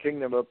separate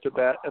kingdom of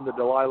Tibet and the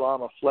Dalai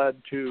Lama fled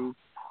to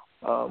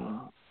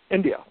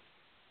India.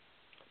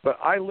 But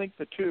I link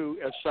the two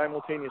as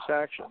simultaneous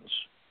actions.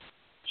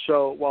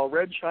 So while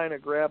Red China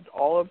grabbed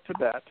all of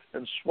Tibet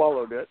and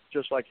swallowed it,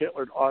 just like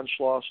Hitler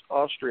onslaught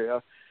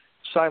Austria,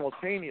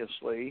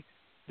 simultaneously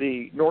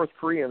the North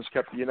Koreans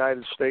kept the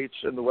United States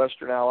and the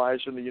Western Allies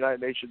and the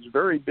United Nations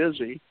very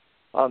busy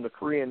on the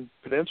Korean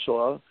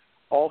Peninsula,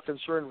 all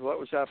concerned with what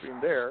was happening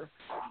there,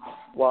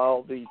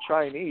 while the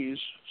Chinese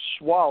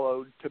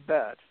swallowed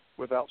Tibet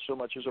without so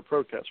much as a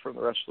protest from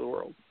the rest of the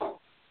world.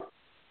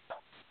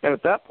 And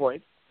at that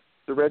point,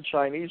 the Red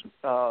Chinese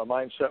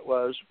mindset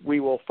was, we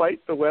will fight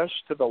the West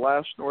to the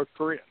last North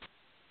Korean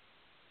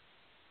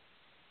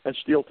and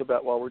steal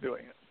Tibet while we're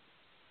doing it.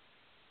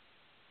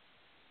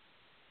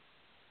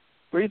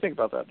 What do you think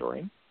about that,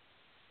 Doreen?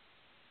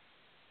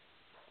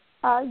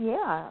 I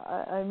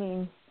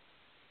mean,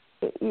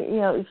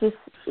 it's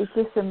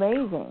just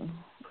amazing.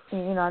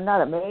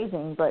 Not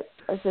amazing, but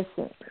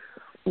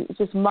it's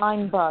just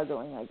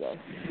mind-boggling, I guess,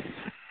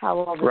 how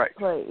all this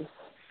plays.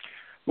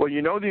 Well,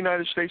 the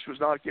United States was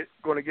not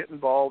going to get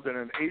involved in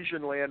an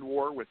Asian land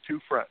war with two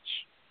fronts.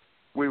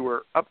 We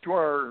were up to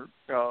our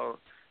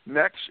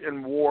necks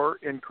in war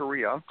in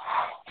Korea,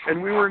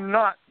 and we were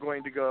not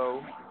going to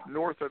go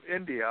north of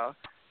India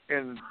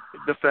and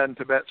defend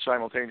Tibet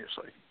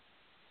simultaneously.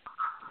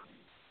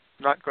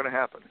 Not going to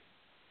happen.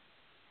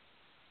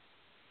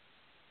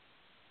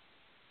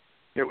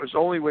 It was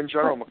only when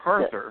General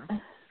MacArthur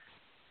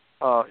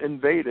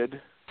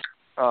invaded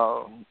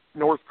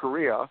North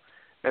Korea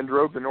and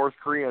drove the North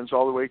Koreans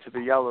all the way to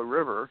the Yalu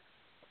River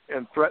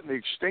and threatened the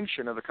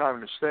extinction of the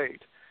communist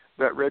state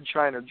that Red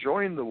China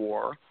joined the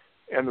war,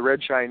 and the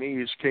Red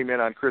Chinese came in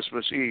on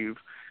Christmas Eve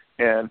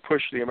and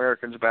pushed the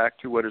Americans back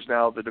to what is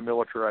now the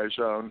demilitarized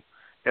zone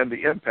and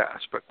the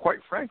impasse. But quite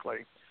frankly,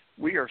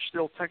 we are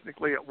still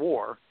technically at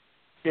war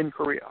in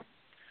Korea,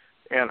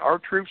 and our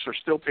troops are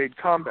still paid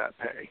combat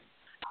pay,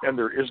 and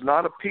there is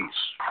not a peace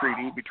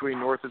treaty between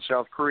North and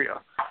South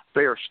Korea.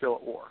 They are still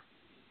at war.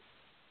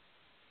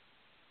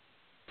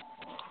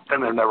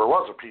 And there never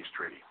was a peace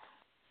treaty.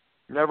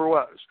 Never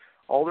was.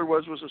 All there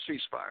was a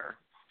ceasefire,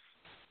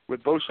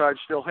 with both sides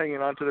still hanging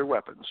on to their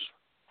weapons.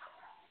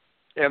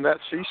 And that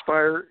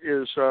ceasefire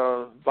is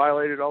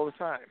violated all the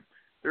time.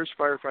 There's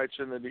firefights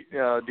in the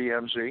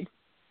DMZ.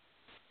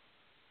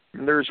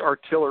 And there's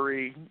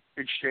artillery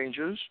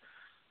exchanges.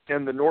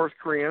 And the North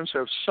Koreans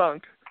have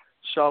sunk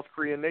South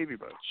Korean Navy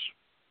boats.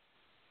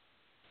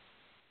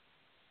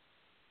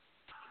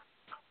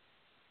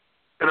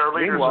 And our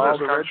leaders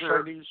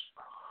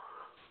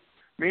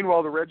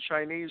Meanwhile, the Red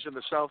Chinese in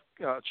the South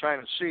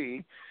China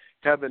Sea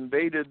have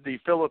invaded the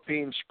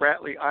Philippine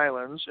Spratly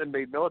Islands and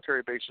made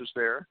military bases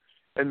there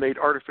and made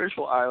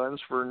artificial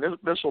islands for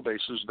missile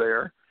bases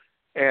there,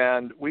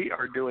 and we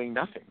are doing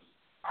nothing.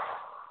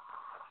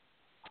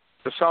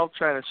 The South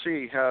China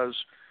Sea has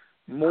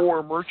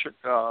more merchant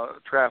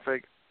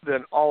traffic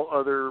than all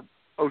other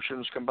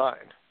oceans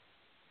combined.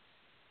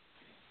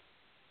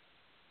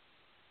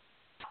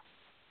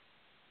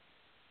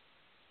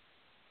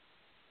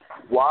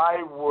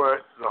 why would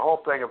the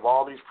whole thing of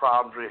all these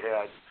problems we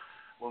had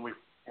when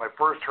I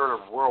first heard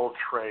of world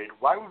trade,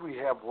 why would we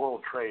have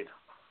world trade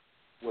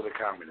with a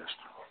communist?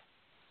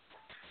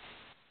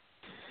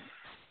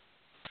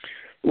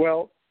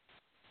 Well,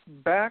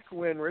 back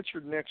when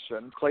Richard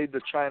Nixon played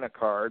the China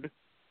card,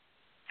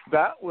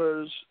 that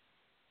was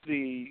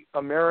the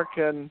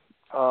American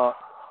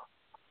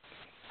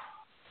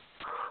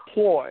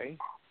ploy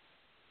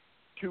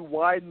to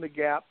widen the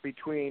gap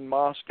between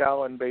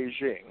Moscow and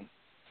Beijing.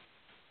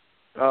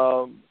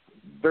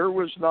 There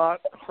was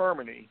not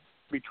harmony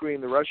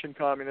between the Russian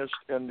communists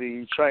and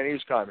the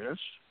Chinese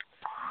communists,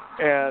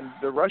 and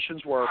the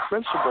Russians were our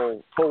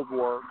principal Cold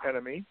War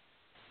enemy.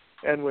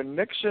 And when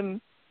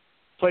Nixon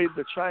played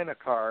the China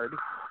card,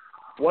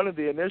 one of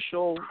the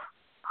initial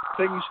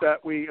things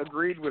that we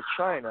agreed with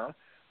China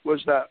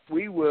was that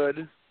we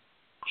would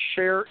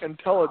share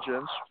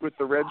intelligence with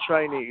the Red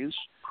Chinese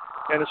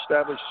and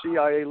establish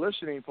CIA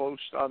listening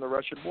posts on the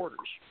Russian borders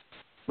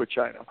with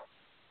China.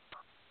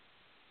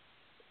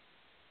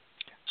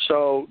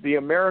 So the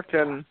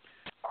American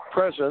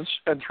presence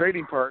and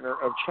trading partner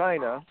of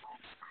China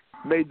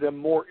made them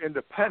more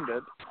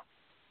independent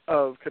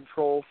of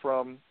control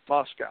from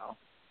Moscow.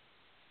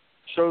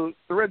 So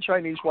the Red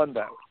Chinese won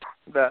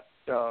that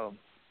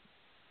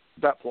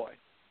ploy.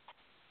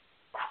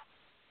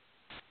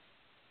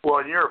 Well,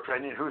 in your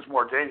opinion, who's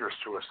more dangerous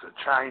to us, the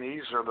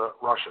Chinese or the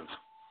Russians?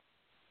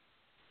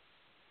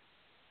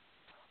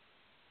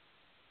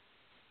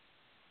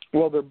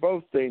 Well, they're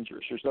both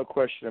dangerous. There's no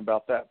question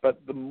about that. But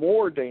the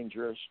more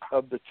dangerous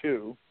of the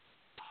two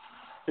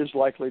is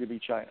likely to be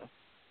China.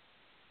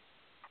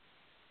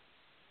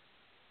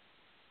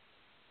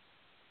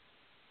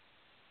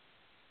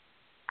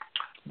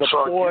 The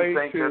ploy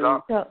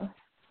to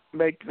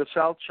make the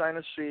South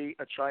China Sea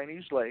a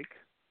Chinese lake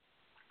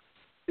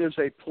is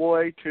a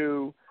ploy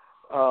to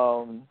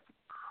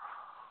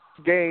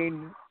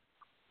gain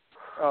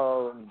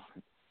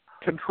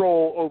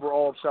control over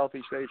all of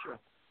Southeast Asia.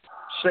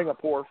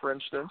 Singapore, for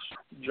instance,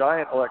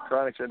 giant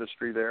electronics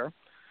industry there.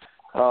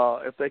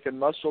 If they can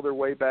muscle their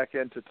way back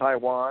into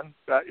Taiwan,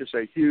 that is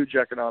a huge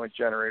economic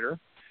generator.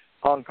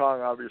 Hong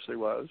Kong obviously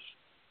was.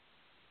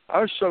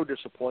 I was so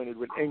disappointed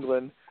when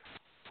England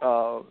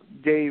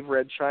gave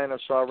Red China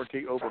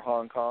sovereignty over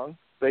Hong Kong.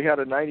 They had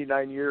a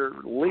 99-year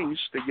lease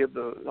to give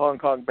the Hong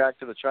Kong back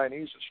to the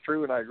Chinese. It's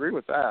true, and I agree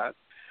with that.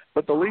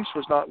 But the lease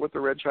was not with the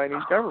Red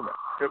Chinese government.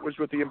 It was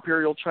with the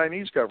Imperial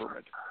Chinese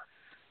government.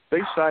 They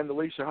signed the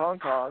lease of Hong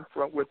Kong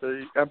with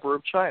the Emperor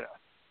of China.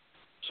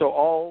 So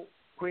all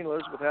Queen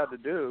Elizabeth had to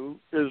do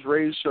is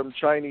raise some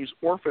Chinese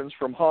orphans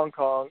from Hong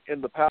Kong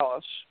in the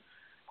palace,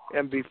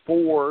 and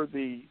before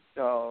the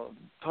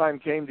time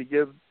came to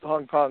give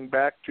Hong Kong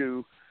back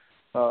to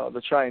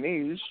the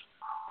Chinese,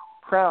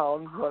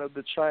 crown one of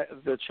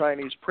the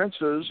Chinese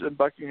princes in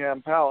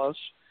Buckingham Palace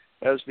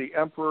as the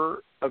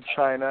Emperor of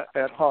China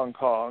at Hong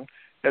Kong,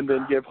 and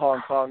then give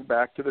Hong Kong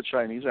back to the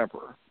Chinese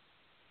Emperor.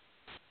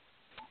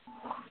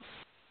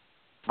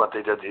 But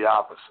they did the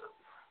opposite.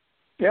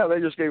 Yeah,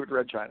 they just gave it to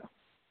Red China.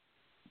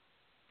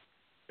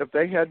 If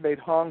they had made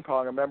Hong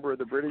Kong a member of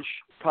the British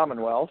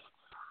Commonwealth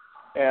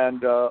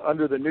and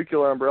under the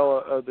nuclear umbrella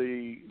of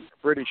the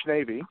British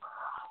Navy,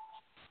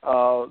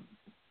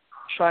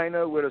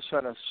 China would have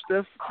sent a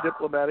stiff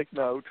diplomatic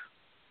note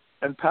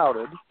and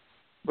pouted,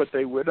 but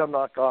they would have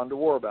not gone to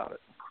war about it.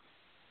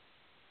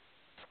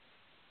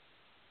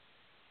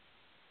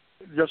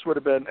 It just would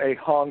have been a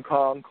Hong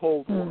Kong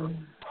Cold War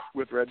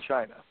with Red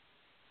China.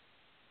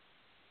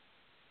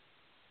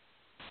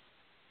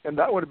 And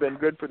that would have been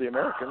good for the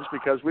Americans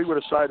because we would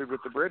have sided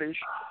with the British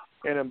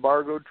and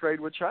embargoed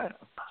trade with China.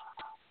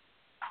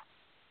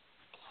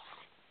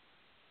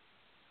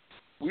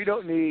 We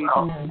don't need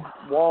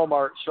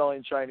Walmart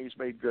selling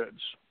Chinese-made goods.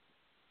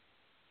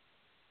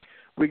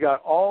 We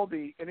got all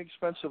the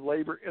inexpensive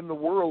labor in the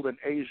world in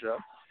Asia.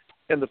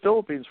 In the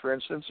Philippines, for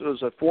instance, it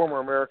was a former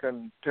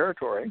American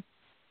territory,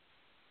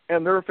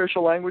 and their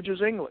official language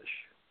is English.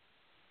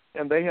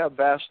 And they have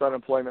vast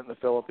unemployment in the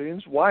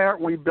Philippines. Why aren't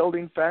we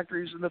building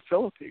factories in the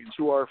Philippines?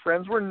 Who are our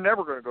friends? We're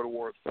never going to go to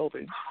war with the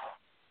Philippines.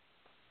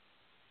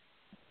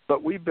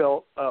 But we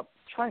built up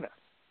China.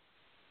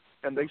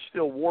 And they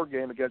still war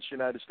game against the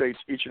United States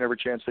each and every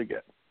chance they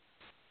get.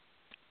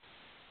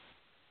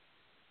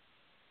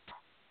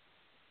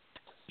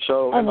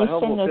 So, and in my they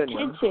humble send their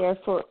opinion, kids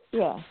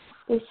here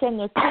they send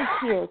their kids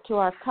here to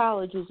our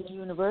colleges and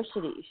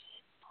universities.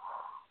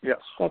 Yes.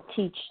 That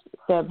teach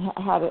them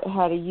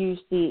how to use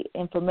the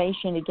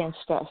information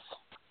against us.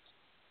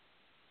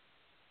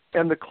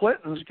 And the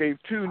Clintons gave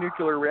 2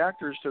 nuclear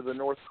reactors to the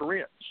North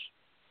Koreans.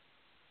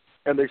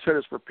 And they said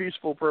it's for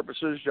peaceful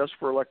purposes, just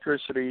for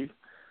electricity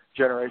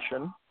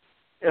generation.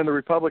 And the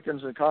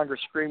Republicans in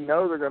Congress screamed,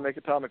 no, they're going to make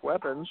atomic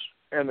weapons.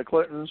 And the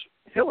Clintons,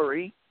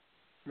 Hillary,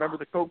 remember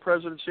the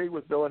co-presidency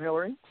with Bill and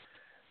Hillary?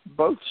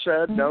 Both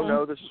said,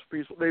 no, this is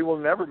peaceful. They will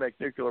never make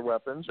nuclear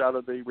weapons out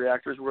of the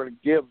reactors we're going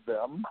to give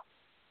them.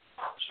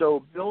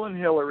 So Bill and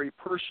Hillary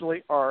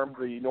personally armed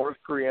the North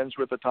Koreans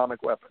with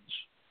atomic weapons.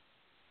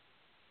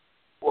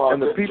 Well,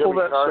 and the people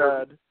Jimmy that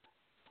Carter,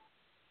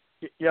 said...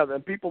 Yeah, the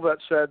people that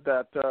said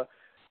that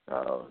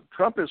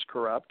Trump is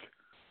corrupt,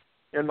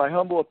 in my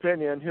humble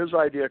opinion, his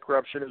idea of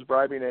corruption is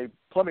bribing a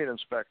plumbing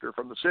inspector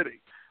from the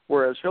city,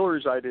 whereas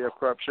Hillary's idea of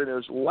corruption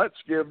is let's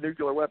give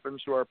nuclear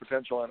weapons to our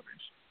potential enemies.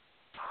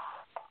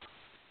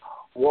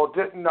 Well,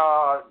 didn't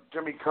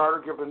Jimmy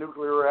Carter give the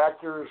nuclear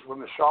reactors when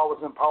the Shah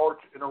was in power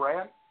in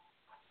Iran?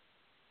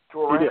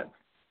 To Iran?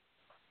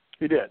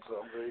 He did.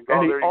 So there you go.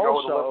 And there you go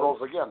with the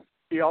liberals again.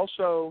 He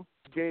also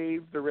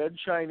gave the Red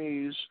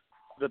Chinese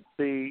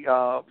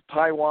the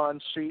Taiwan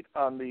seat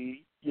on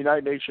the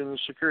United Nations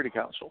Security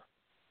Council,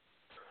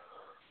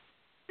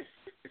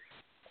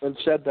 and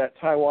said that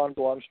Taiwan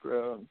belongs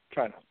to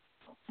China.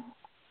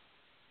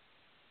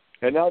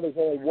 And now there's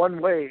only one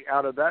way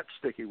out of that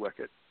sticky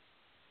wicket.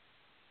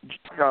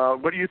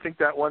 What do you think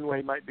that one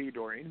way might be,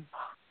 Doreen?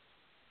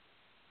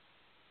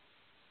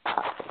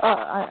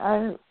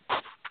 I'm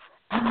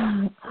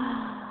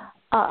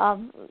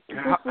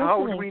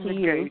how would we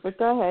negate? You, but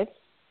go ahead.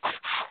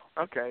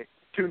 Okay,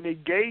 to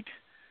negate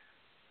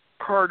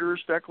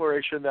Carter's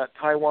declaration that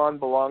Taiwan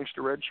belongs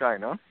to Red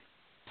China,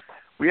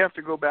 we have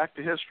to go back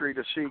to history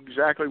to see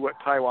exactly what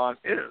Taiwan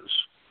is.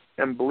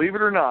 And believe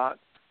it or not,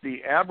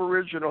 the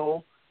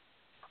Aboriginal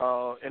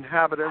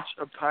inhabitants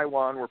of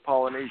Taiwan were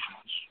Polynesians.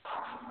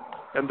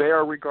 And they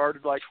are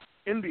regarded like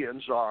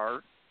Indians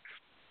are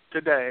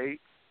today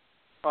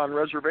on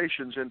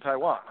reservations in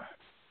Taiwan.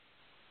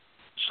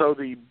 So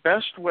the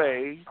best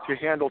way to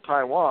handle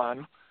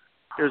Taiwan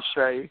is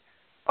say,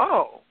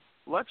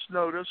 let's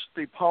notice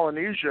the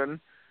Polynesian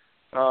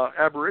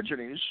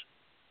Aborigines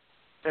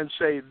and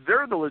say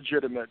they're the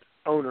legitimate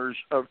owners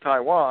of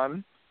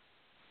Taiwan,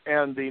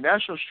 and the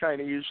nationalist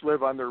Chinese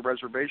live on their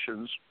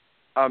reservations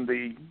on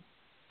the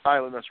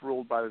island that's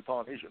ruled by the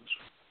Polynesians.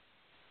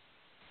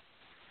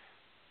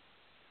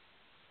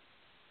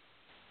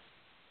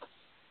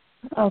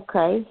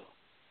 Okay.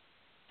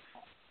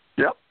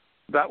 Yep,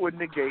 that would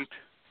negate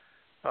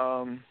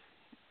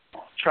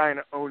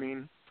China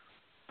owning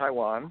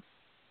Taiwan.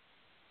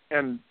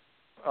 And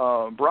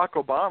Barack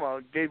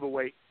Obama gave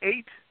away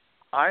 8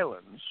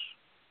 islands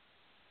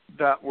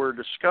that were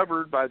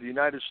discovered by the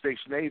United States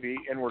Navy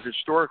and were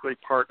historically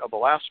part of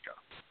Alaska.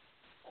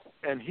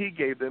 And he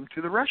gave them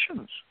to the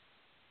Russians.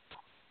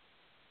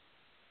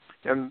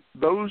 And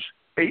those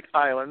 8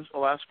 islands,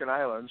 Alaskan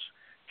islands,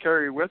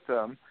 carry with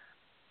them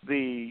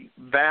the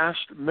vast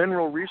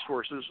mineral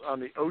resources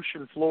on the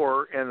ocean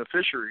floor and the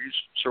fisheries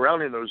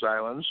surrounding those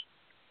islands.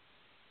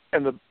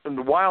 And the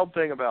wild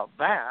thing about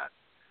that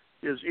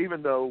is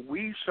even though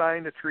we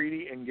signed a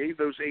treaty and gave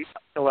those 8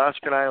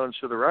 Alaskan islands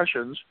to the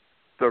Russians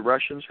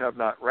have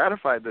not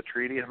ratified the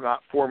treaty, have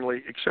not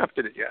formally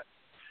accepted it yet.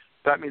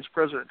 That means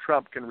President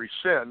Trump can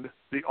rescind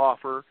the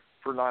offer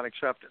for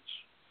non-acceptance.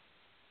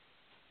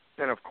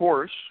 And of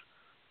course,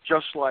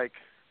 just like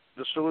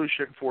the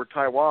solution for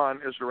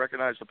Taiwan is to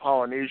recognize the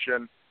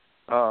Polynesian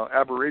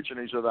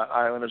Aborigines of that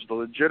island as the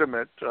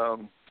legitimate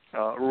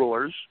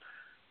rulers,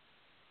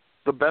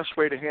 the best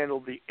way to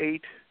handle the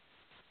 8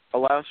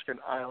 Alaskan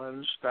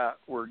islands that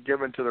were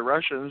given to the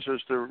Russians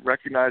is to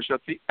recognize that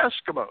the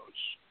Eskimos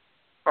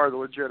are the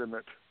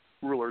legitimate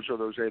rulers of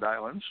those 8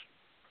 islands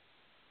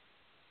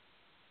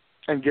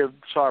and give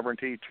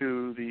sovereignty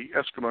to the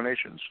Eskimo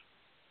nations.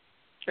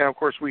 And, of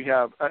course, we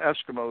have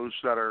Eskimos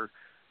that are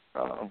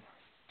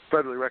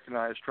federally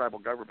recognized tribal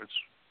governments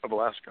of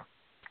Alaska.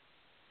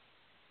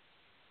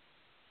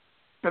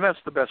 And that's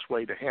the best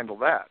way to handle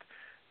that,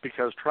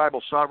 because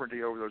tribal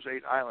sovereignty over those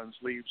 8 islands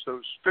leaves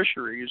those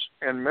fisheries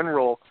and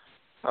mineral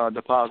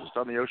deposits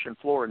on the ocean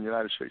floor in the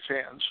United States'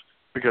 hands,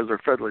 because they're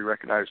federally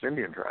recognized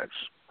Indian tribes.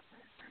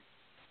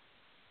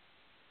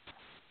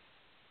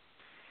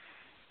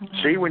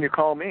 Mm-hmm. See, when you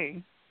call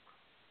me,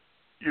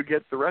 you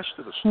get the rest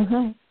of the story.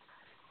 Mm-hmm.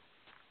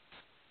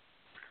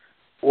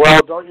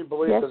 Well, don't you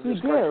believe yes, that this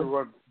country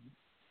went?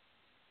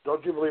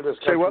 Don't you believe this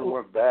country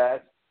went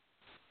bad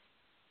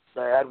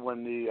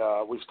when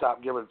we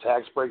stopped giving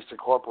tax breaks to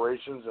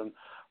corporations and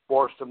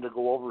forced them to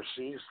go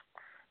overseas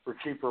for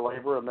cheaper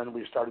labor, and then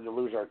we started to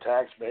lose our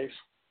tax base?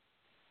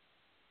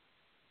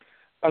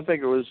 I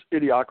think it was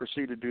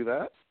idiocracy to do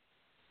that,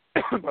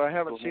 but I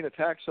haven't seen a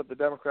tax that the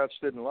Democrats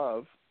didn't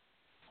love.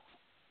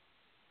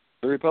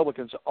 The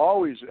Republicans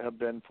always have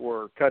been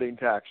for cutting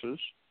taxes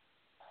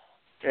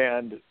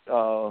and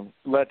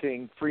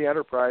letting free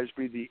enterprise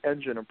be the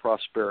engine of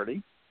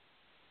prosperity.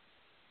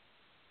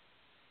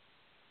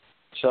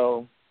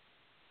 So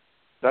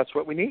that's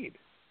what we need.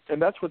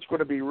 And that's what's going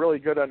to be really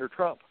good under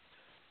Trump.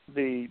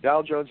 The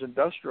Dow Jones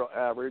Industrial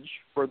Average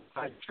for the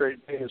 9th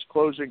straight day is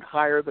closing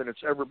higher than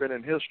it's ever been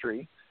in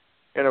history.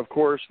 And, of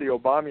course, the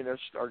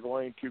Obamianists are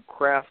going to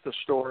craft the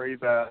story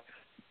that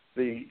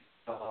the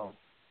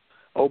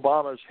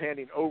Obama's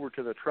handing over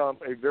to the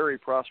Trump a very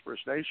prosperous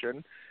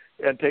nation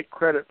and take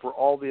credit for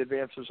all the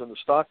advances in the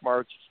stock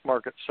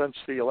market since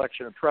the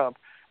election of Trump.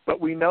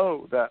 But we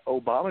know that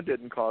Obama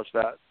didn't cause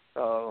that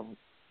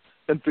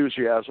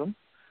enthusiasm.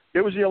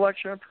 It was the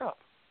election of Trump.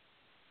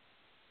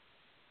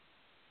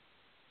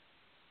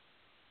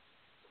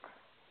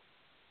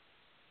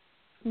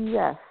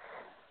 Yes.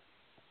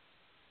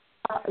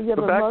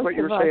 But back to what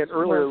you were saying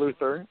earlier,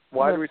 Luther,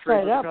 why do we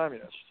trade with the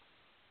communists?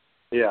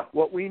 Yeah.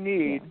 What we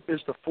need is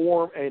to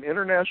form an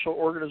international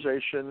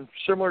organization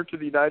similar to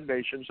the United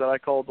Nations that I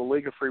call the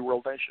League of Free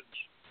World Nations.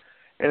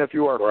 And if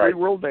you are a free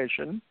world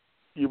nation,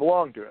 you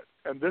belong to it.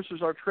 And this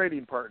is our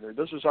trading partner.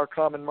 This is our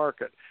common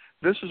market.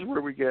 This is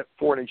where we get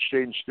foreign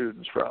exchange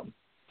students from.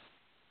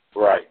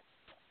 Right.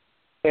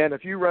 And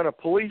if you run a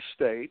police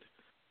state,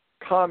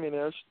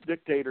 communist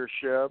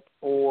dictatorship,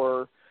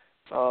 or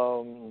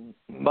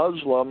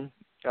Muslim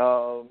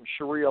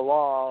Sharia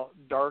law,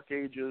 Dark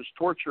Ages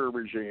torture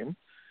regime,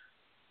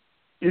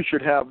 you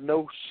should have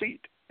no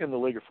seat in the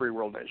League of Free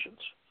World Nations.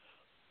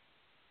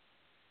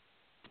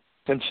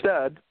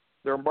 Instead,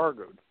 they're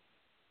embargoed.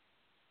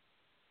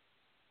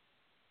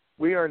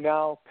 We are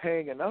now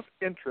paying enough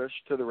interest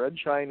to the Red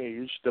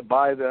Chinese to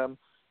buy them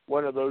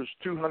one of those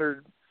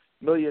 $200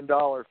 million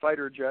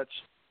fighter jets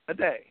a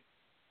day,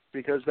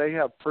 because they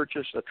have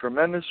purchased a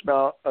tremendous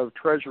amount of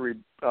treasury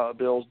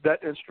bills, debt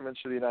instruments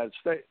of the United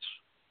States.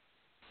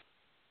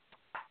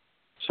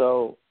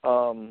 So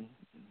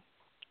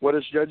what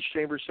does Judge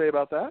Chambers say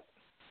about that?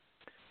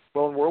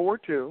 Well, in World War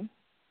II,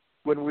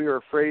 when we were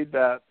afraid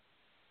that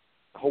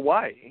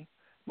Hawaii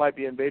might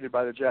be invaded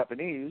by the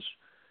Japanese,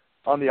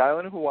 on the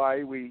island of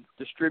Hawaii, we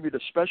distribute a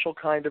special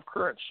kind of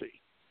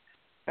currency.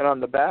 And on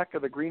the back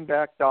of the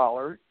greenback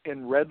dollar,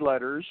 in red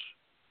letters,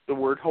 the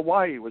word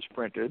Hawaii was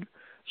printed,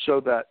 so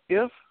that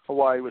if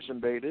Hawaii was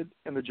invaded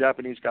and the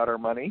Japanese got our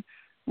money,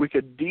 we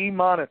could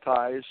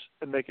demonetize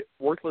and make it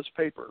worthless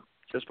paper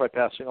just by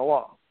passing a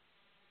law.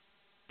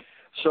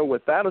 So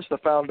with that as the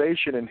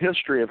foundation and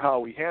history of how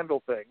we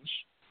handle things,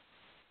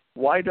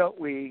 why don't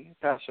we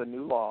pass a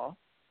new law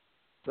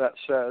that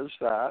says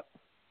that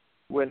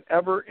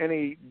whenever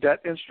any debt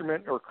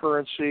instrument or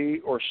currency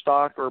or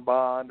stock or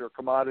bond or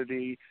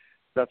commodity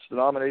that's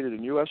denominated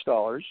in U.S.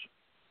 dollars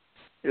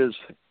is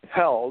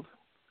held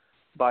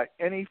by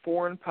any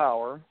foreign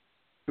power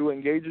who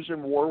engages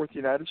in war with the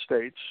United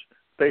States,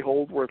 they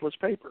hold worthless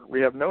paper.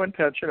 We have no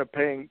intention of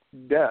paying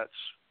debts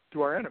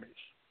to our enemies.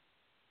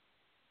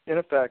 In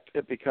effect,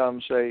 it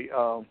becomes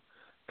a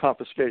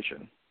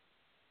confiscation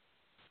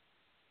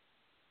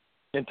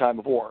in time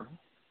of war.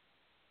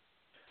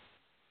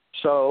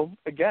 So,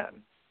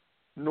 again,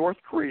 North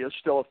Korea is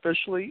still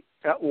officially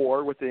at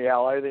war with the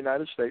ally of the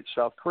United States,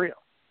 South Korea.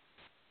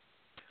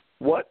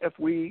 What if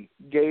we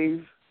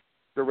gave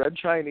the Red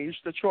Chinese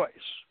the choice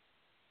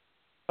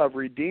of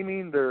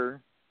redeeming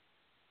their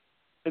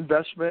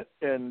investment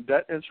in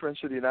debt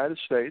instruments of the United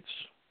States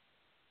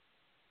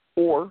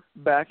or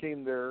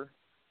backing their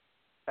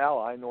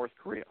ally, North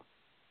Korea?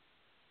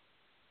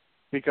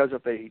 Because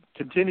if they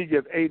continue to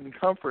give aid and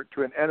comfort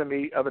to an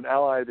enemy of an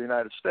ally of the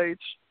United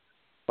States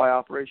by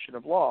operation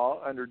of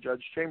law under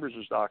Judge Chambers'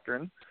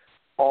 doctrine,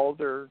 all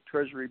their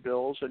treasury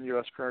bills and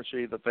U.S.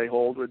 currency that they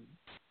hold would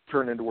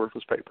turn into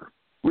worthless paper.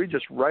 We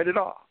just write it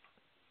off.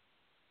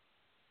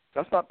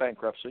 That's not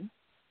bankruptcy.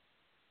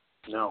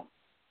 No.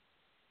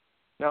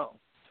 No.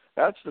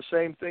 That's the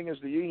same thing as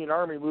the Union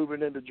Army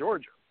moving into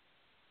Georgia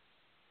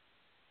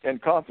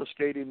and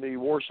confiscating the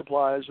war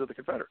supplies of the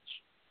Confederates.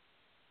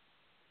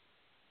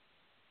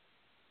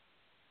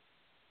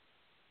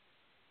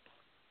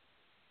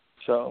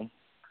 So,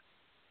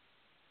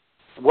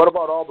 what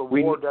about all the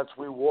war debts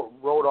we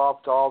wrote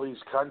off to all these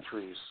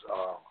countries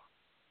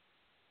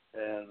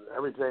and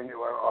everything?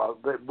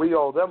 We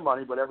owe them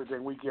money, but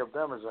everything we give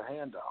them is a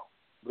handout.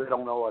 They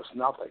don't owe us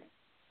nothing.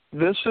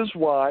 This is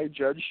why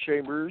Judge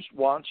Chambers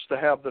wants to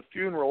have the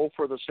funeral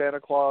for the Santa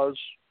Claus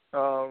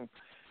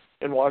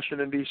in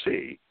Washington,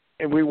 D.C.,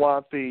 and we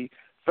want the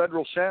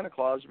federal Santa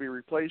Claus to be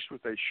replaced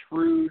with a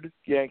shrewd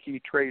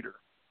Yankee trader.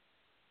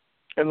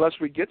 Unless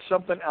we get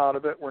something out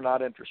of it, we're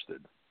not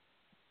interested.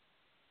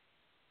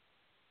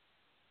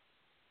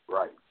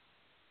 Right.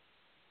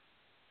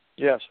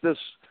 Yes, this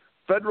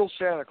federal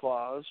Santa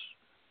Claus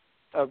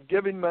of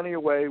giving money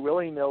away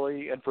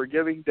willy-nilly and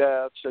forgiving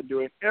debts and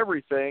doing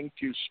everything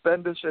to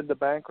spend us into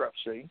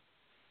bankruptcy.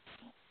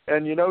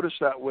 And you notice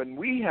that when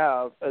we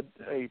have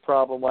a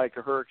problem like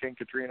a Hurricane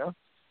Katrina,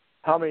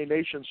 how many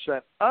nations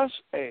sent us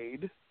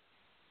aid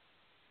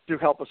to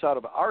help us out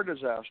of our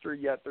disaster,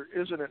 yet there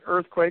isn't an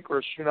earthquake or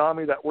a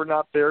tsunami that we're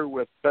not there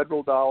with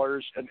federal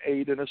dollars and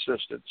aid and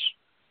assistance.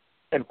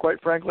 And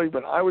quite frankly,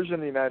 when I was in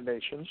the United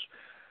Nations,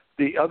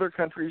 the other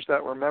countries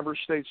that were member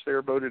states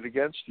there voted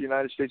against the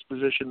United States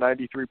position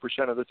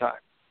 93% of the time.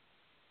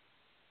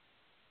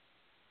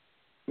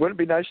 Wouldn't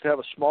it be nice to have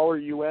a smaller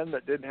UN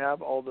that didn't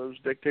have all those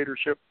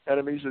dictatorship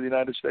enemies of the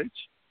United States?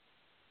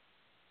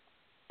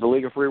 The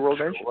League of Free World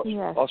Nations,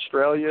 yes.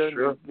 Australia,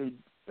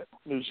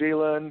 New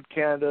Zealand,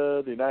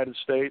 Canada, the United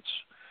States,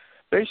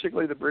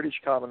 basically the British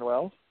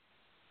Commonwealth,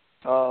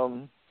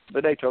 the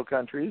NATO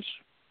countries.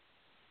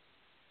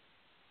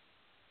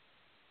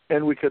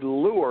 And we could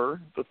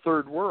lure the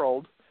third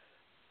world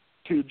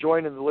to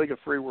join in the League of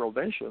Free World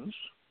Nations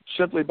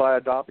simply by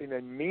adopting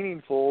a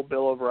meaningful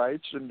Bill of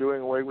Rights and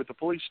doing away with the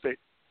police state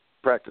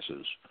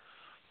practices.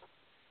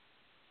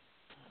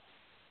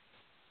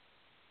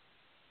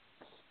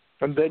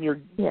 And then you're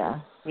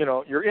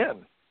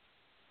in.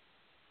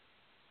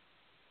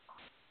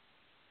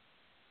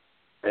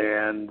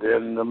 And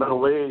in the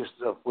Middle East,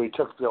 if we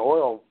took the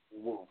oil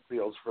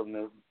fields from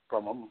them,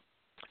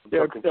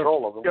 took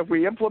control of them. If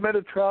we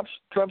implemented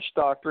Trump's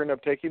doctrine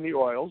of taking the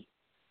oils,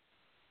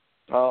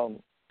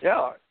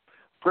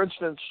 for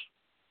instance,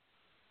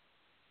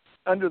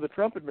 under the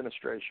Trump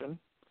administration,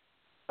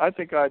 I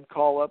think I'd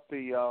call up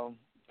the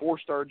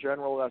 4-star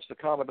general that's the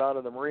commandant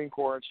of the Marine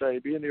Corps and say,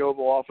 be in the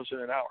Oval Office in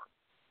an hour.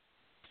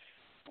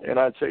 And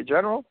I'd say,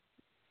 General,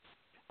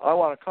 I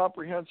want a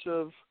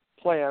comprehensive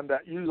plan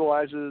that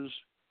utilizes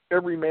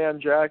every man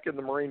jack in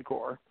the Marine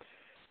Corps,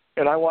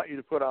 and I want you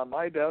to put on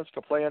my desk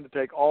a plan to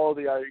take all of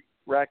the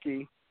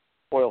Iraqi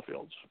oil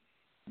fields,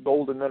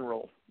 gold and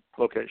mineral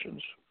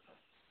locations.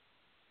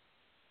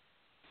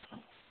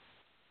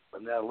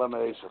 And that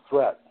eliminates the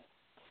threat.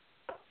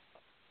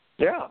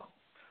 Yeah.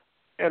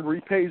 And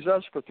repays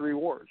us for 3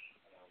 wars.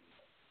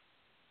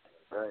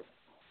 Right.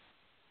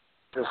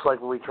 Just like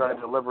when we tried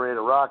to liberate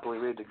Iraq, we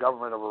made the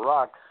government of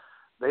Iraq,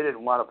 they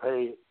didn't want to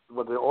pay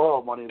with the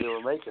oil money they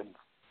were making.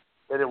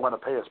 They didn't want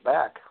to pay us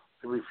back.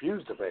 They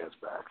refused to pay us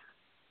back.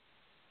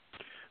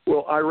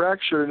 Well, Iraq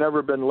should have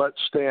never been let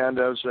stand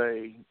as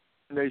a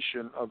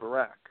nation of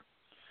Iraq.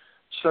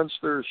 Since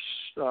there's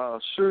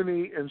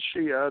Sunni and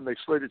Shia, and they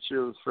slit each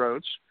other's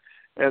throats,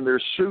 and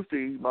there's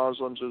Sufi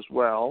Muslims as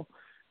well,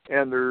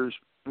 and there's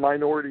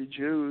minority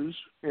Jews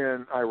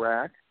in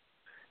Iraq,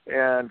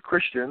 and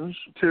Christians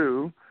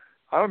too,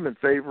 I'm in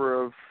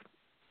favor of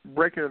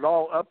breaking it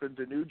all up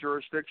into new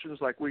jurisdictions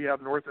like we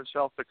have North and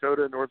South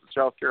Dakota, North and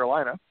South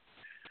Carolina,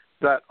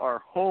 that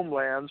are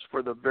homelands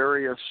for the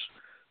various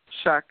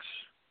sects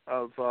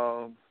of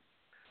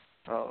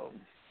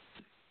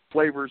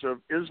flavors of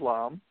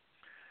Islam,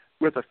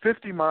 with a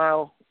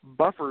 50-mile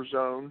buffer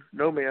zone,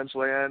 no man's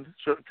land,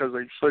 because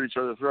they slit each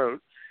other's throat,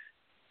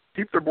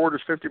 keep their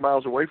borders 50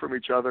 miles away from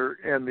each other,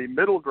 and the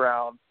middle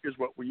ground is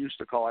what we used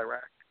to call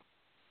Iraq.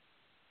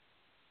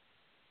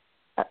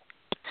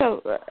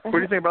 What do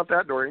you think about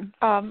that, Doreen?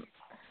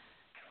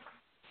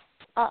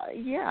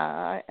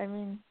 Yeah, I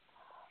mean,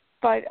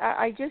 but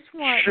I just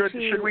want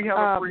Should we have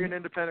a free and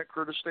independent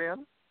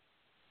Kurdistan?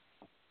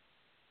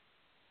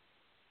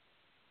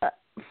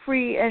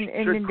 Free and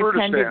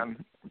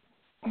independent.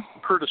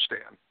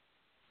 Kurdistan.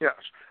 Yes.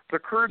 The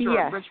Kurds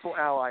are a principal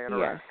ally in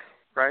Iraq,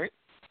 right?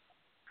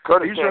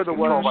 These are the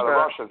ones by the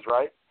Russians,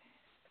 right?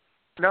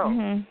 No.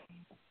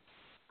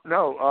 Mm-hmm.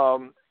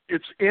 No.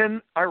 It's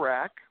in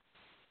Iraq.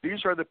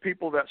 These are the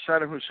people that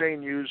Saddam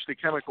Hussein used the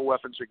chemical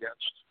weapons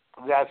against.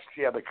 That's,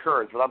 the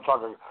Kurds. But I'm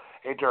talking,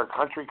 ain't there a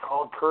country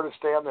called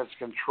Kurdistan that's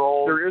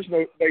controlled? There is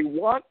no, they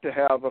want to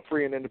have a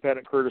free and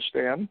independent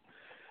Kurdistan,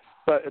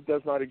 but it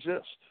does not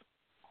exist.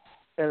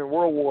 And in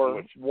World War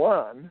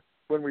I,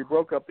 when we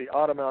broke up the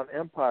Ottoman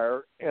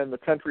Empire and the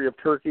country of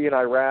Turkey and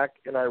Iraq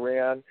and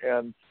Iran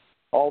and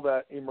all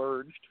that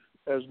emerged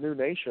as new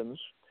nations,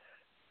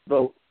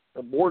 the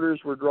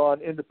borders were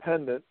drawn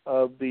independent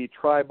of the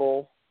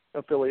tribal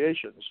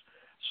affiliations.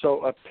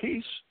 So a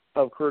piece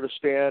of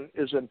Kurdistan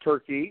is in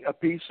Turkey, a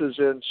piece is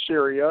in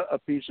Syria, a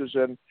piece is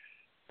in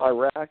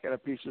Iraq, and a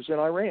piece is in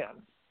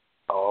Iran.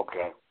 Oh,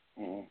 okay.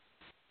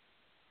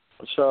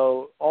 Mm-hmm.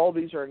 So all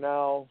these are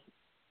now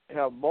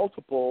have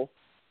multiple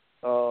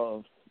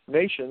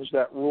nations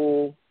that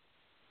rule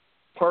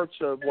parts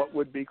of what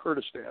would be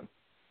Kurdistan.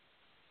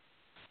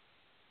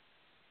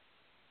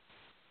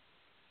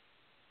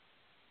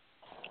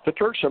 The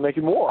Turks are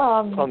making war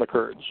on the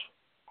Kurds.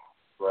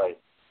 Right.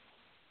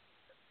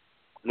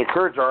 The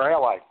Kurds are our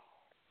ally.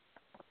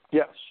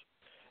 Yes.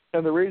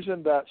 And the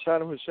reason that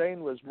Saddam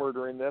Hussein was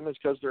murdering them is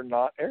because they're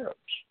not Arabs.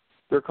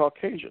 They're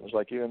Caucasians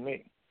like you and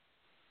me.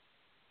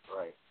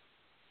 Right.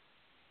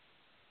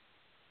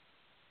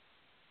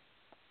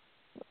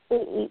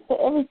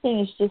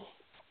 Everything is just,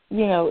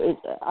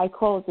 I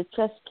call it the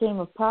chess game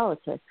of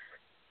politics.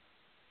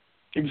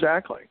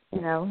 Exactly.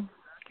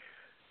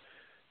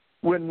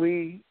 When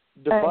we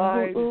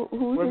divide,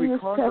 when we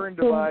conquer and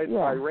divide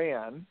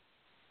Iran,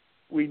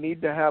 we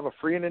need to have a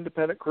free and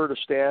independent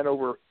Kurdistan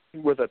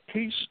with a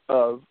piece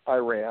of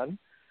Iran.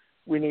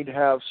 We need to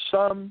have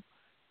some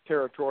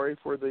territory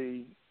for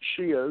the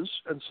Shias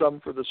and some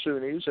for the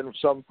Sunnis and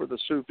some for the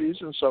Sufis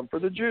and some for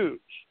the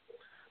Jews,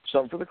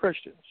 some for the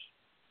Christians.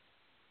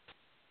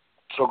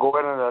 So go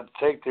in and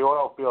take the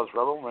oil fields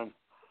from them and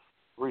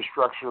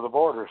restructure the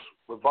borders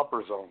with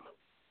buffer zones.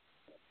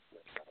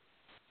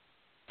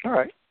 All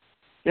right.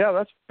 Yeah,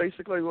 that's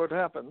basically what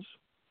happens.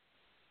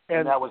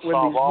 And that would when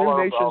solve these all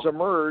new nations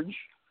emerge,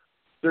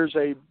 there's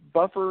a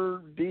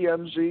buffer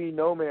DMZ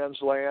no man's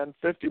land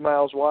 50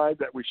 miles wide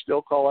that we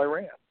still call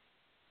Iran.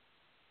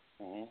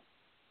 Mm-hmm.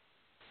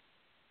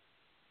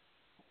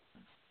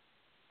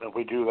 If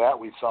we do that,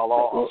 we solve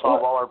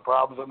all our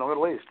problems in the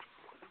Middle East.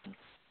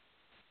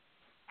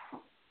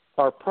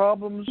 Our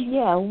problems that we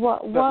have in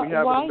the Middle East.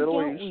 Why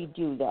don't we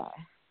do that?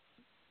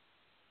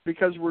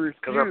 Because we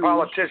refuse our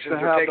politicians to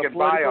have the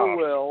political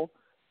will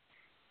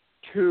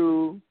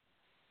to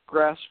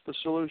grasp the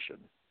solution.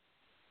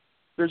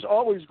 There's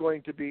always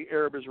going to be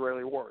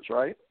Arab-Israeli wars,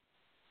 right?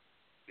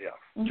 Yeah.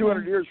 Mm-hmm.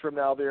 200 years from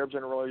now, the Arabs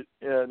and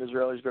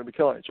Israelis are going to be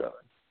killing each other.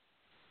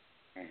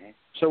 Mm-hmm.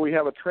 So we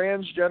have a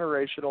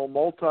transgenerational,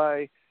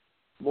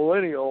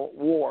 multi-millennial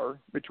war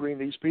between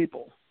these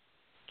people.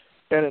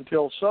 And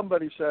until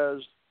somebody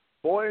says,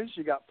 boys,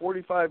 you got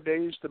 45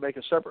 days to make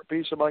a separate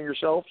peace among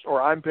yourselves,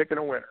 or I'm picking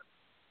a winner,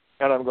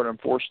 and I'm going to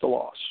enforce the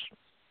loss.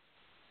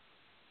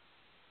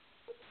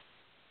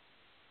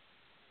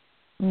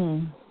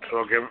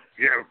 So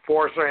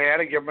force their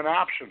hand and give them an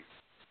option.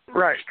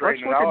 Right.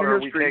 Straighten Let's it look out,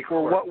 into history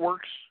for what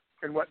works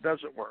and what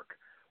doesn't work.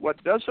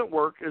 What doesn't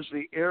work is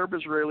the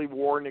Arab-Israeli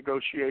war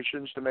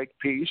negotiations to make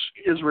peace.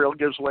 Israel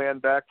gives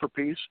land back for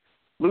peace,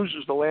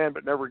 loses the land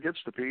but never gets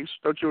the peace.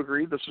 Don't you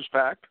agree? This is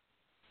fact.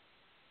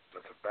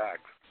 That's a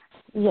fact.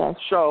 Yes.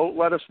 So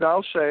let us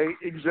now say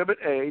Exhibit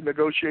A,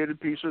 negotiated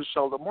pieces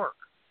seldom work.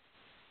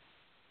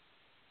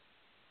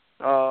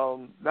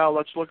 Now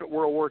let's look at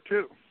World War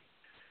II.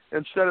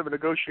 Instead of a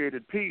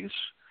negotiated peace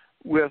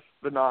with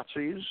the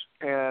Nazis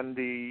and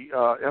the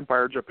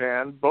Empire of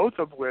Japan, both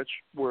of which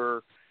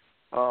were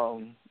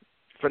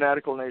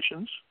fanatical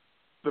nations,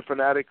 the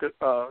fanatic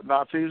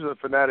Nazis and the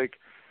fanatic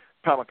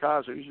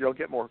kamikazes. You don't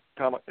get more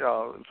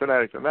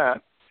fanatic than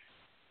that.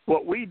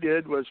 What we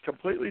did was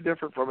completely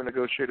different from a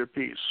negotiated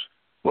peace.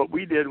 What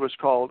we did was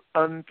called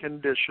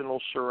unconditional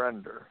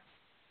surrender.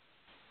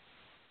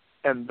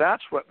 And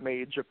that's what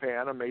made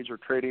Japan a major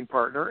trading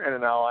partner and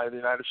an ally of the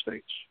United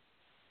States.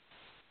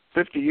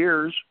 50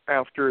 years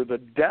after the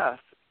death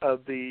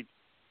of the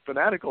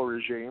fanatical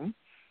regime,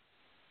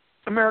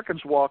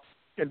 Americans walk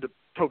into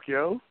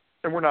Tokyo,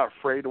 and we're not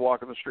afraid to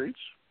walk in the streets.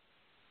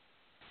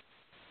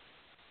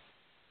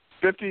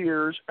 50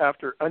 years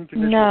after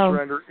unconditional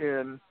surrender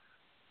in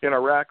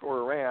Iraq or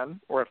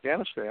Iran or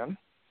Afghanistan,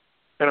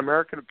 an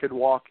American could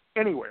walk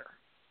anywhere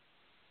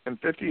in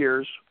 50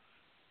 years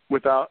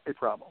without a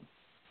problem.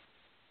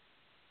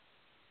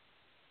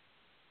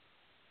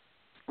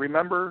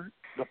 Remember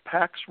the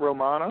Pax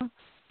Romana?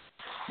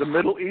 The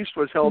Middle East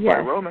was held by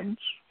Romans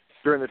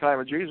during the time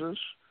of Jesus.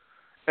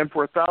 And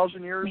for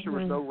 1,000 years, there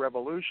was no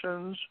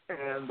revolutions,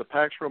 and the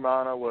Pax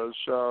Romana was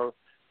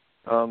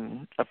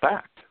a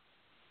fact,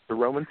 the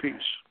Roman peace.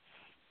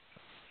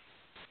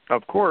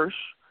 Of course,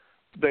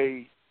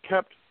 they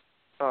kept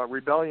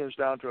rebellions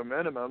down to a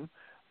minimum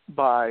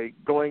by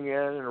going in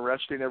and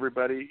arresting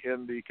everybody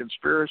in the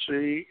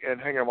conspiracy and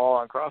hanging them all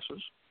on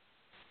crosses.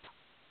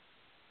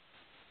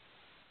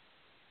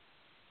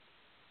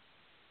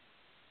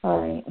 All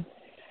right.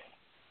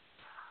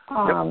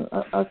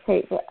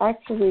 Okay.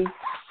 Actually,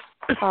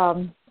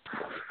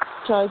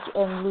 Judge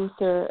and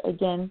Luther,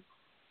 again,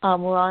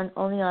 we're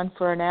only on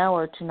for an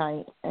hour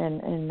tonight,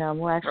 and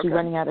we're actually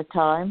running out of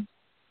time.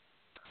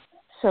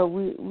 So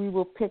we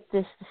will pick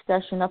this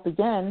discussion up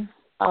again.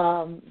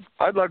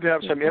 I'd love to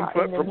have some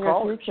input from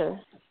callers.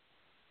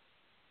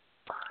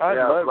 I'd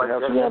love to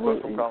have some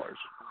input from callers.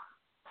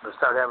 Let's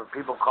start having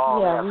people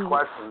call and ask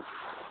questions.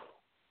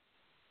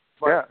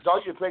 But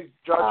don't you think,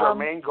 Judge, our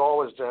main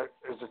goal is to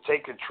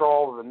take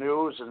control of the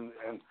news, and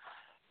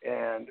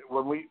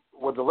when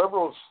the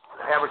liberals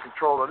have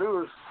control of the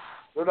news,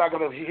 they're not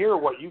going to hear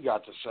what you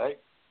got to say,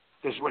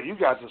 because what you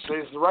got to say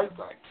is the right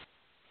thing.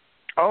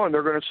 Oh, and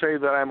they're going to say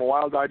that I'm a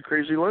wild-eyed,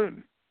 crazy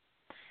loon.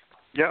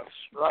 Yes.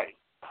 Right.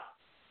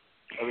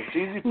 And it's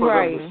easy for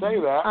them to say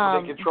that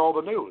when they control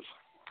the news.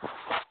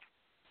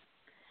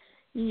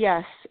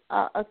 Yes.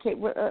 Okay,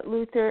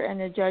 Luther and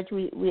the Judge,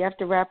 we have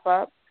to wrap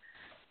up.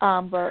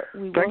 But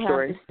we will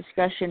have this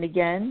discussion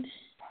again.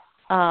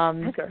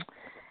 Okay.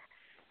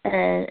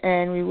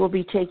 And we will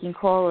be taking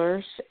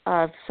callers.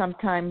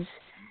 Sometimes,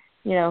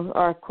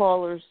 our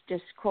callers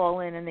just call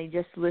in and they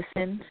just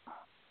listen.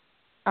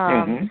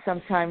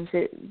 Sometimes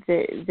they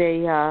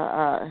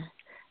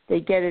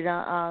get it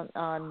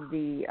on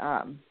the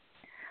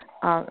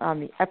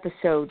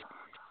episode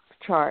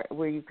chart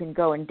where you can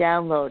go and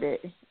download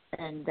it,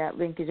 and that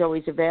link is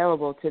always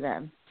available to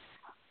them.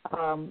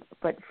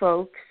 But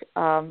folks,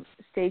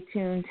 stay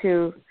tuned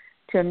to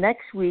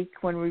next week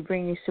when we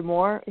bring you some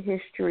more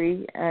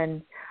history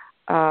and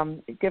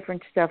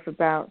different stuff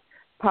about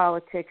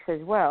politics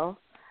as well.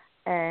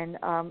 And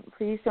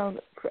please don't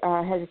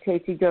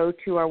hesitate to go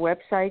to our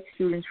website,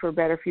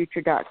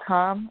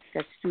 studentsforabetterfuture.com.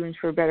 That's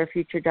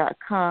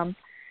studentsforabetterfuture.com,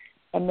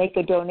 and make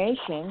a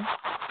donation,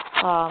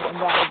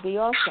 and that would be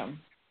awesome.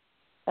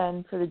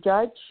 And for the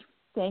Judge,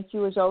 thank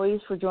you as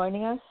always for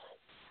joining us.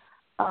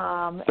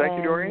 Thank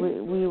you,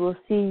 Doreen. We will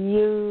see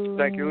you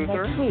next week.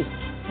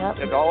 Yep.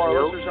 And all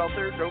our listeners out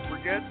there, don't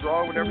forget,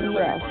 draw whenever you're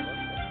ready for them.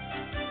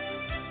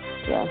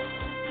 Yes.